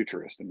not a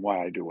futurist and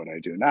why I do what I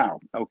do now.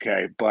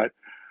 Okay. But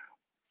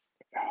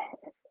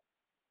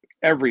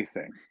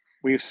everything.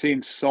 We've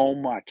seen so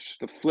much.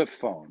 The flip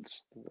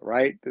phones,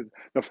 right? The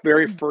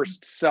very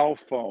first cell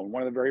phone,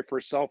 one of the very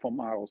first cell phone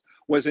models,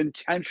 was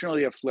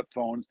intentionally a flip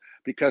phone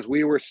because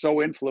we were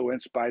so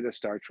influenced by the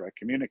Star Trek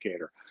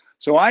communicator.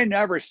 So I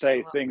never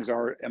say things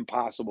are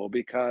impossible,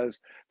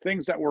 because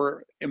things that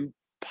were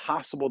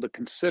impossible to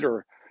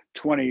consider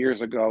 20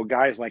 years ago,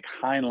 guys like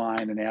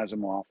Heinlein and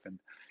Asimov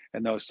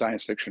and those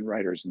science fiction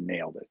writers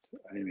nailed it.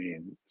 I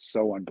mean,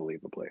 so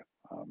unbelievably.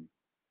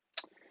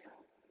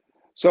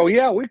 So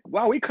yeah,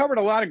 we covered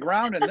a lot of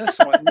ground in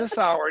this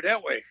hour,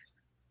 didn't we?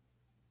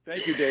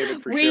 Thank you,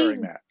 David, for We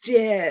sharing that.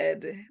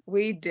 did.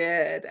 We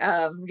did.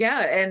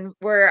 Yeah, and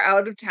we're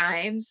out of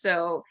time.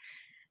 So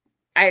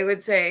I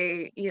would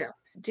say,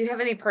 do you have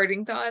any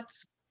parting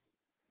thoughts?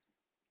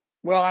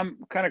 Well, I'm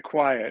kind of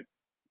quiet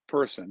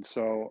person,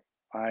 so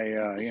I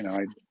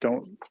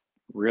don't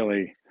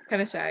really.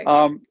 Kind of shy.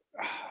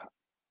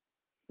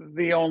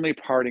 The only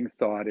parting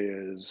thought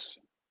is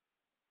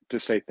to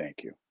say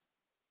thank you.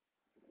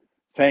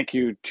 Thank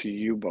you to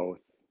you both.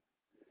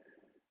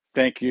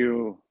 Thank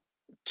you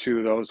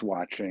to those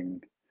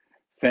watching.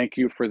 Thank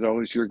you for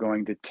those you're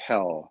going to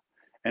tell.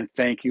 And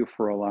thank you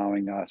for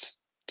allowing us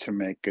to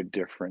make a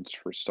difference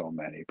for so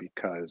many,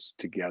 because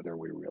together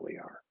we really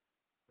are.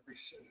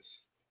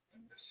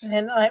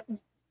 And I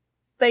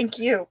thank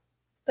you.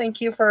 Thank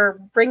you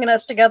for bringing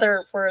us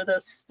together for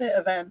this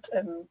event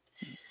and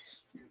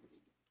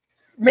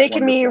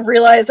making me Wonderful.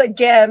 realize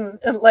again,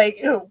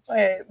 like,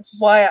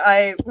 why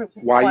I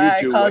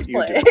do what you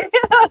cosplay. do.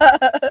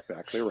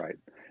 Exactly right.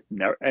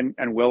 Never, and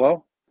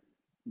Willow,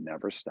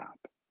 never stop.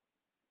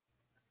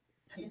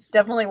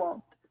 Definitely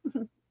won't.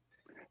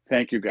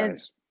 Thank you, And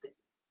guys.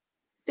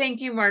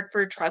 thank you, Mark,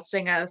 for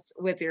trusting us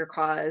with your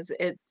cause.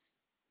 It's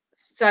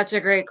such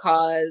a great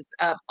cause.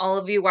 All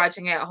of you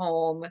watching at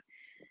home,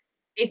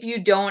 if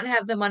you don't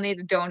have the money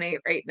to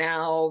donate right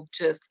now,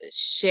 just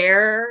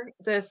share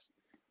this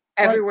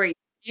Right. everywhere you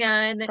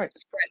can, Right.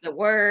 spread the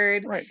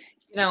word. Right.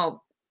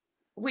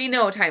 We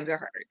know times are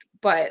hard,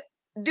 but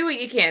do what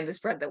you can to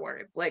spread the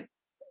word. Like,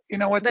 You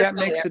know what? that's That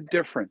all we makes have. a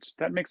difference.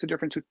 That makes a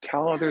difference to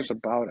tell others Yes.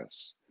 about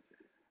us.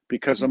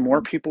 Because the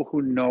more people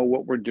who know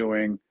what we're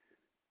doing,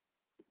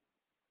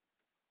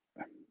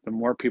 the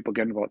more people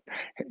get involved.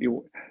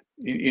 You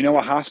know,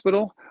 a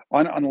hospital,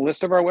 on the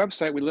list of our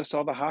website, we list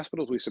all the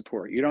hospitals we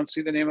support. You don't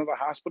see the name of a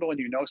hospital and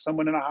you know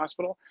someone in a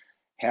hospital,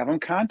 have them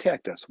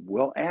contact us.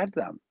 We'll add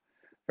them.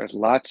 There's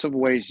lots of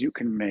ways you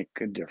can make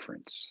a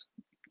difference.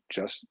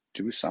 Just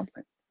do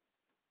something.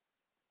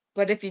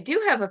 But if you do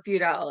have a few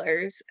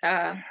dollars,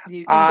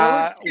 you can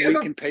go We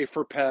to can pay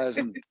for Pez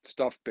and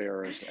stuffed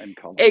bears and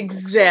coloring books. So yes,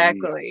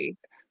 exactly.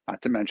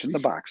 not to mention the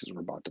boxes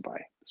we're about to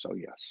buy. So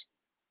yes.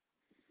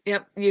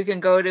 Yep, you can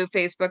go to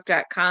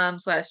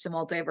facebook.com/the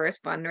multiverse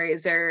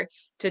fundraiser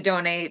to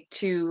donate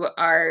to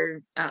our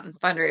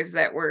fundraiser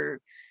that we're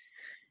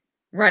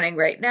running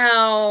right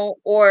now,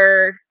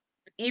 or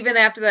even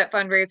after that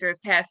fundraiser is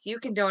passed, you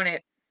can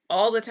donate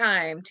all the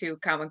time to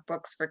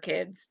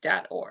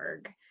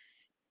comicbooksforkids.org.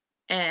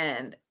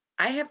 And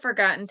I have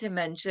forgotten to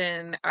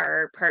mention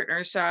our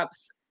partner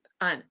shops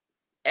on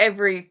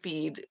every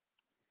feed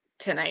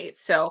tonight,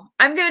 so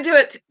I'm gonna do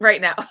it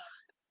right now.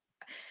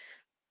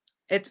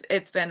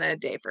 It's been a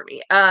day for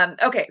me.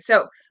 Okay,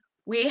 so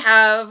we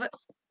have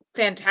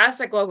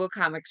fantastic local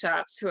comic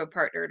shops who have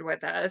partnered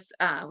with us.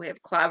 We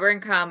have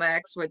Clobbering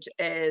Comics, which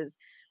is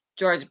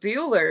George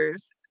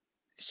Bueller's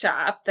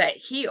shop that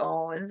he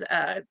owns.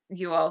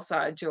 You all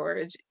saw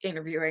George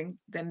interviewing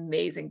the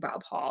amazing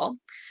Bob Hall.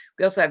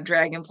 We also have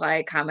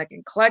Dragonfly Comic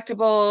and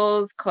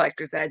Collectibles,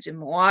 Collector's Edge in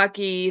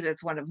Milwaukee.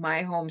 That's one of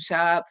my home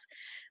shops.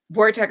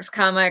 Vortex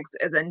Comics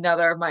is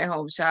another of my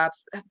home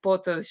shops.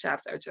 Both those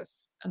shops are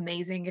just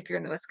amazing if you're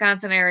in the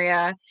Wisconsin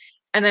area.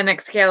 And then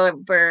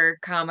Excalibur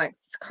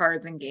Comics,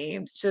 Cards and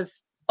Games.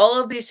 Just all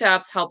of these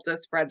shops helped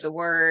us spread the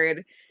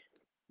word.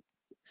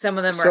 Some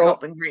of them are So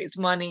helping raise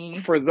money.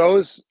 for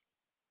those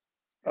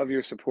of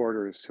your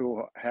supporters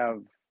who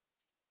have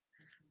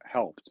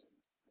helped,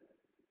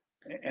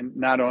 and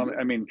not only,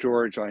 I mean,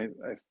 George, I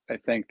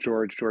thank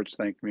George. George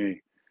thanked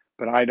me,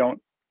 but I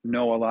don't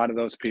know a lot of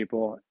those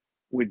people.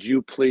 Would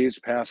you please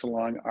pass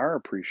along our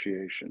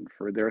appreciation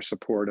for their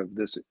support of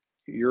this,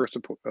 your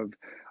support of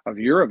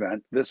your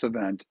event, this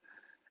event,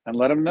 and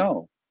let them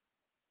know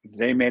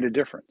they made a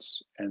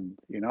difference. And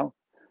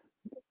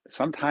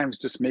sometimes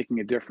just making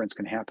a difference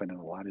can happen in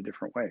a lot of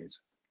different ways.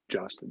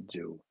 Just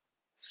do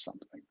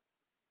something.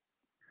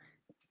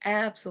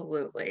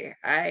 Absolutely.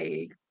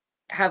 I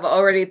have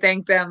already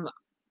thanked them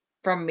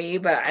from me,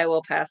 but I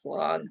will pass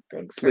along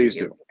thanks from Please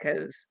you do.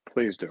 because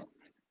Please do.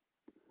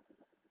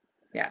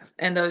 yeah,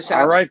 and those All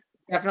shops right.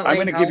 I'm definitely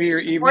going to give help you your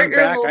support evening your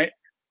back. local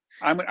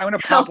I'm going to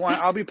pop health. one.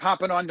 I'll be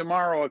popping on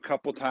tomorrow a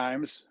couple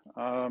times.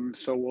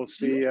 So we'll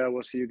see.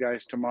 We'll see you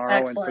guys tomorrow.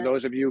 And for Excellent.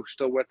 those of you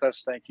still with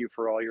us, thank you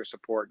for all your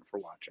support and for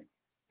watching.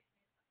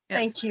 Yes,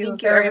 Thank you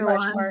thank you, very much,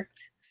 everyone. Mark.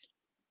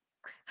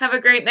 Have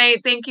a great night.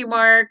 Thank you,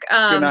 Mark.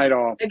 Good night,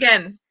 all.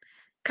 Again,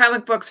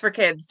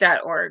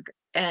 comicbooksforkids.org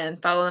and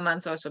follow them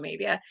on social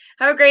media.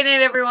 Have a great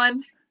night,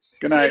 everyone.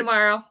 Good See you night.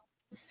 tomorrow.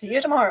 See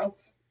you tomorrow.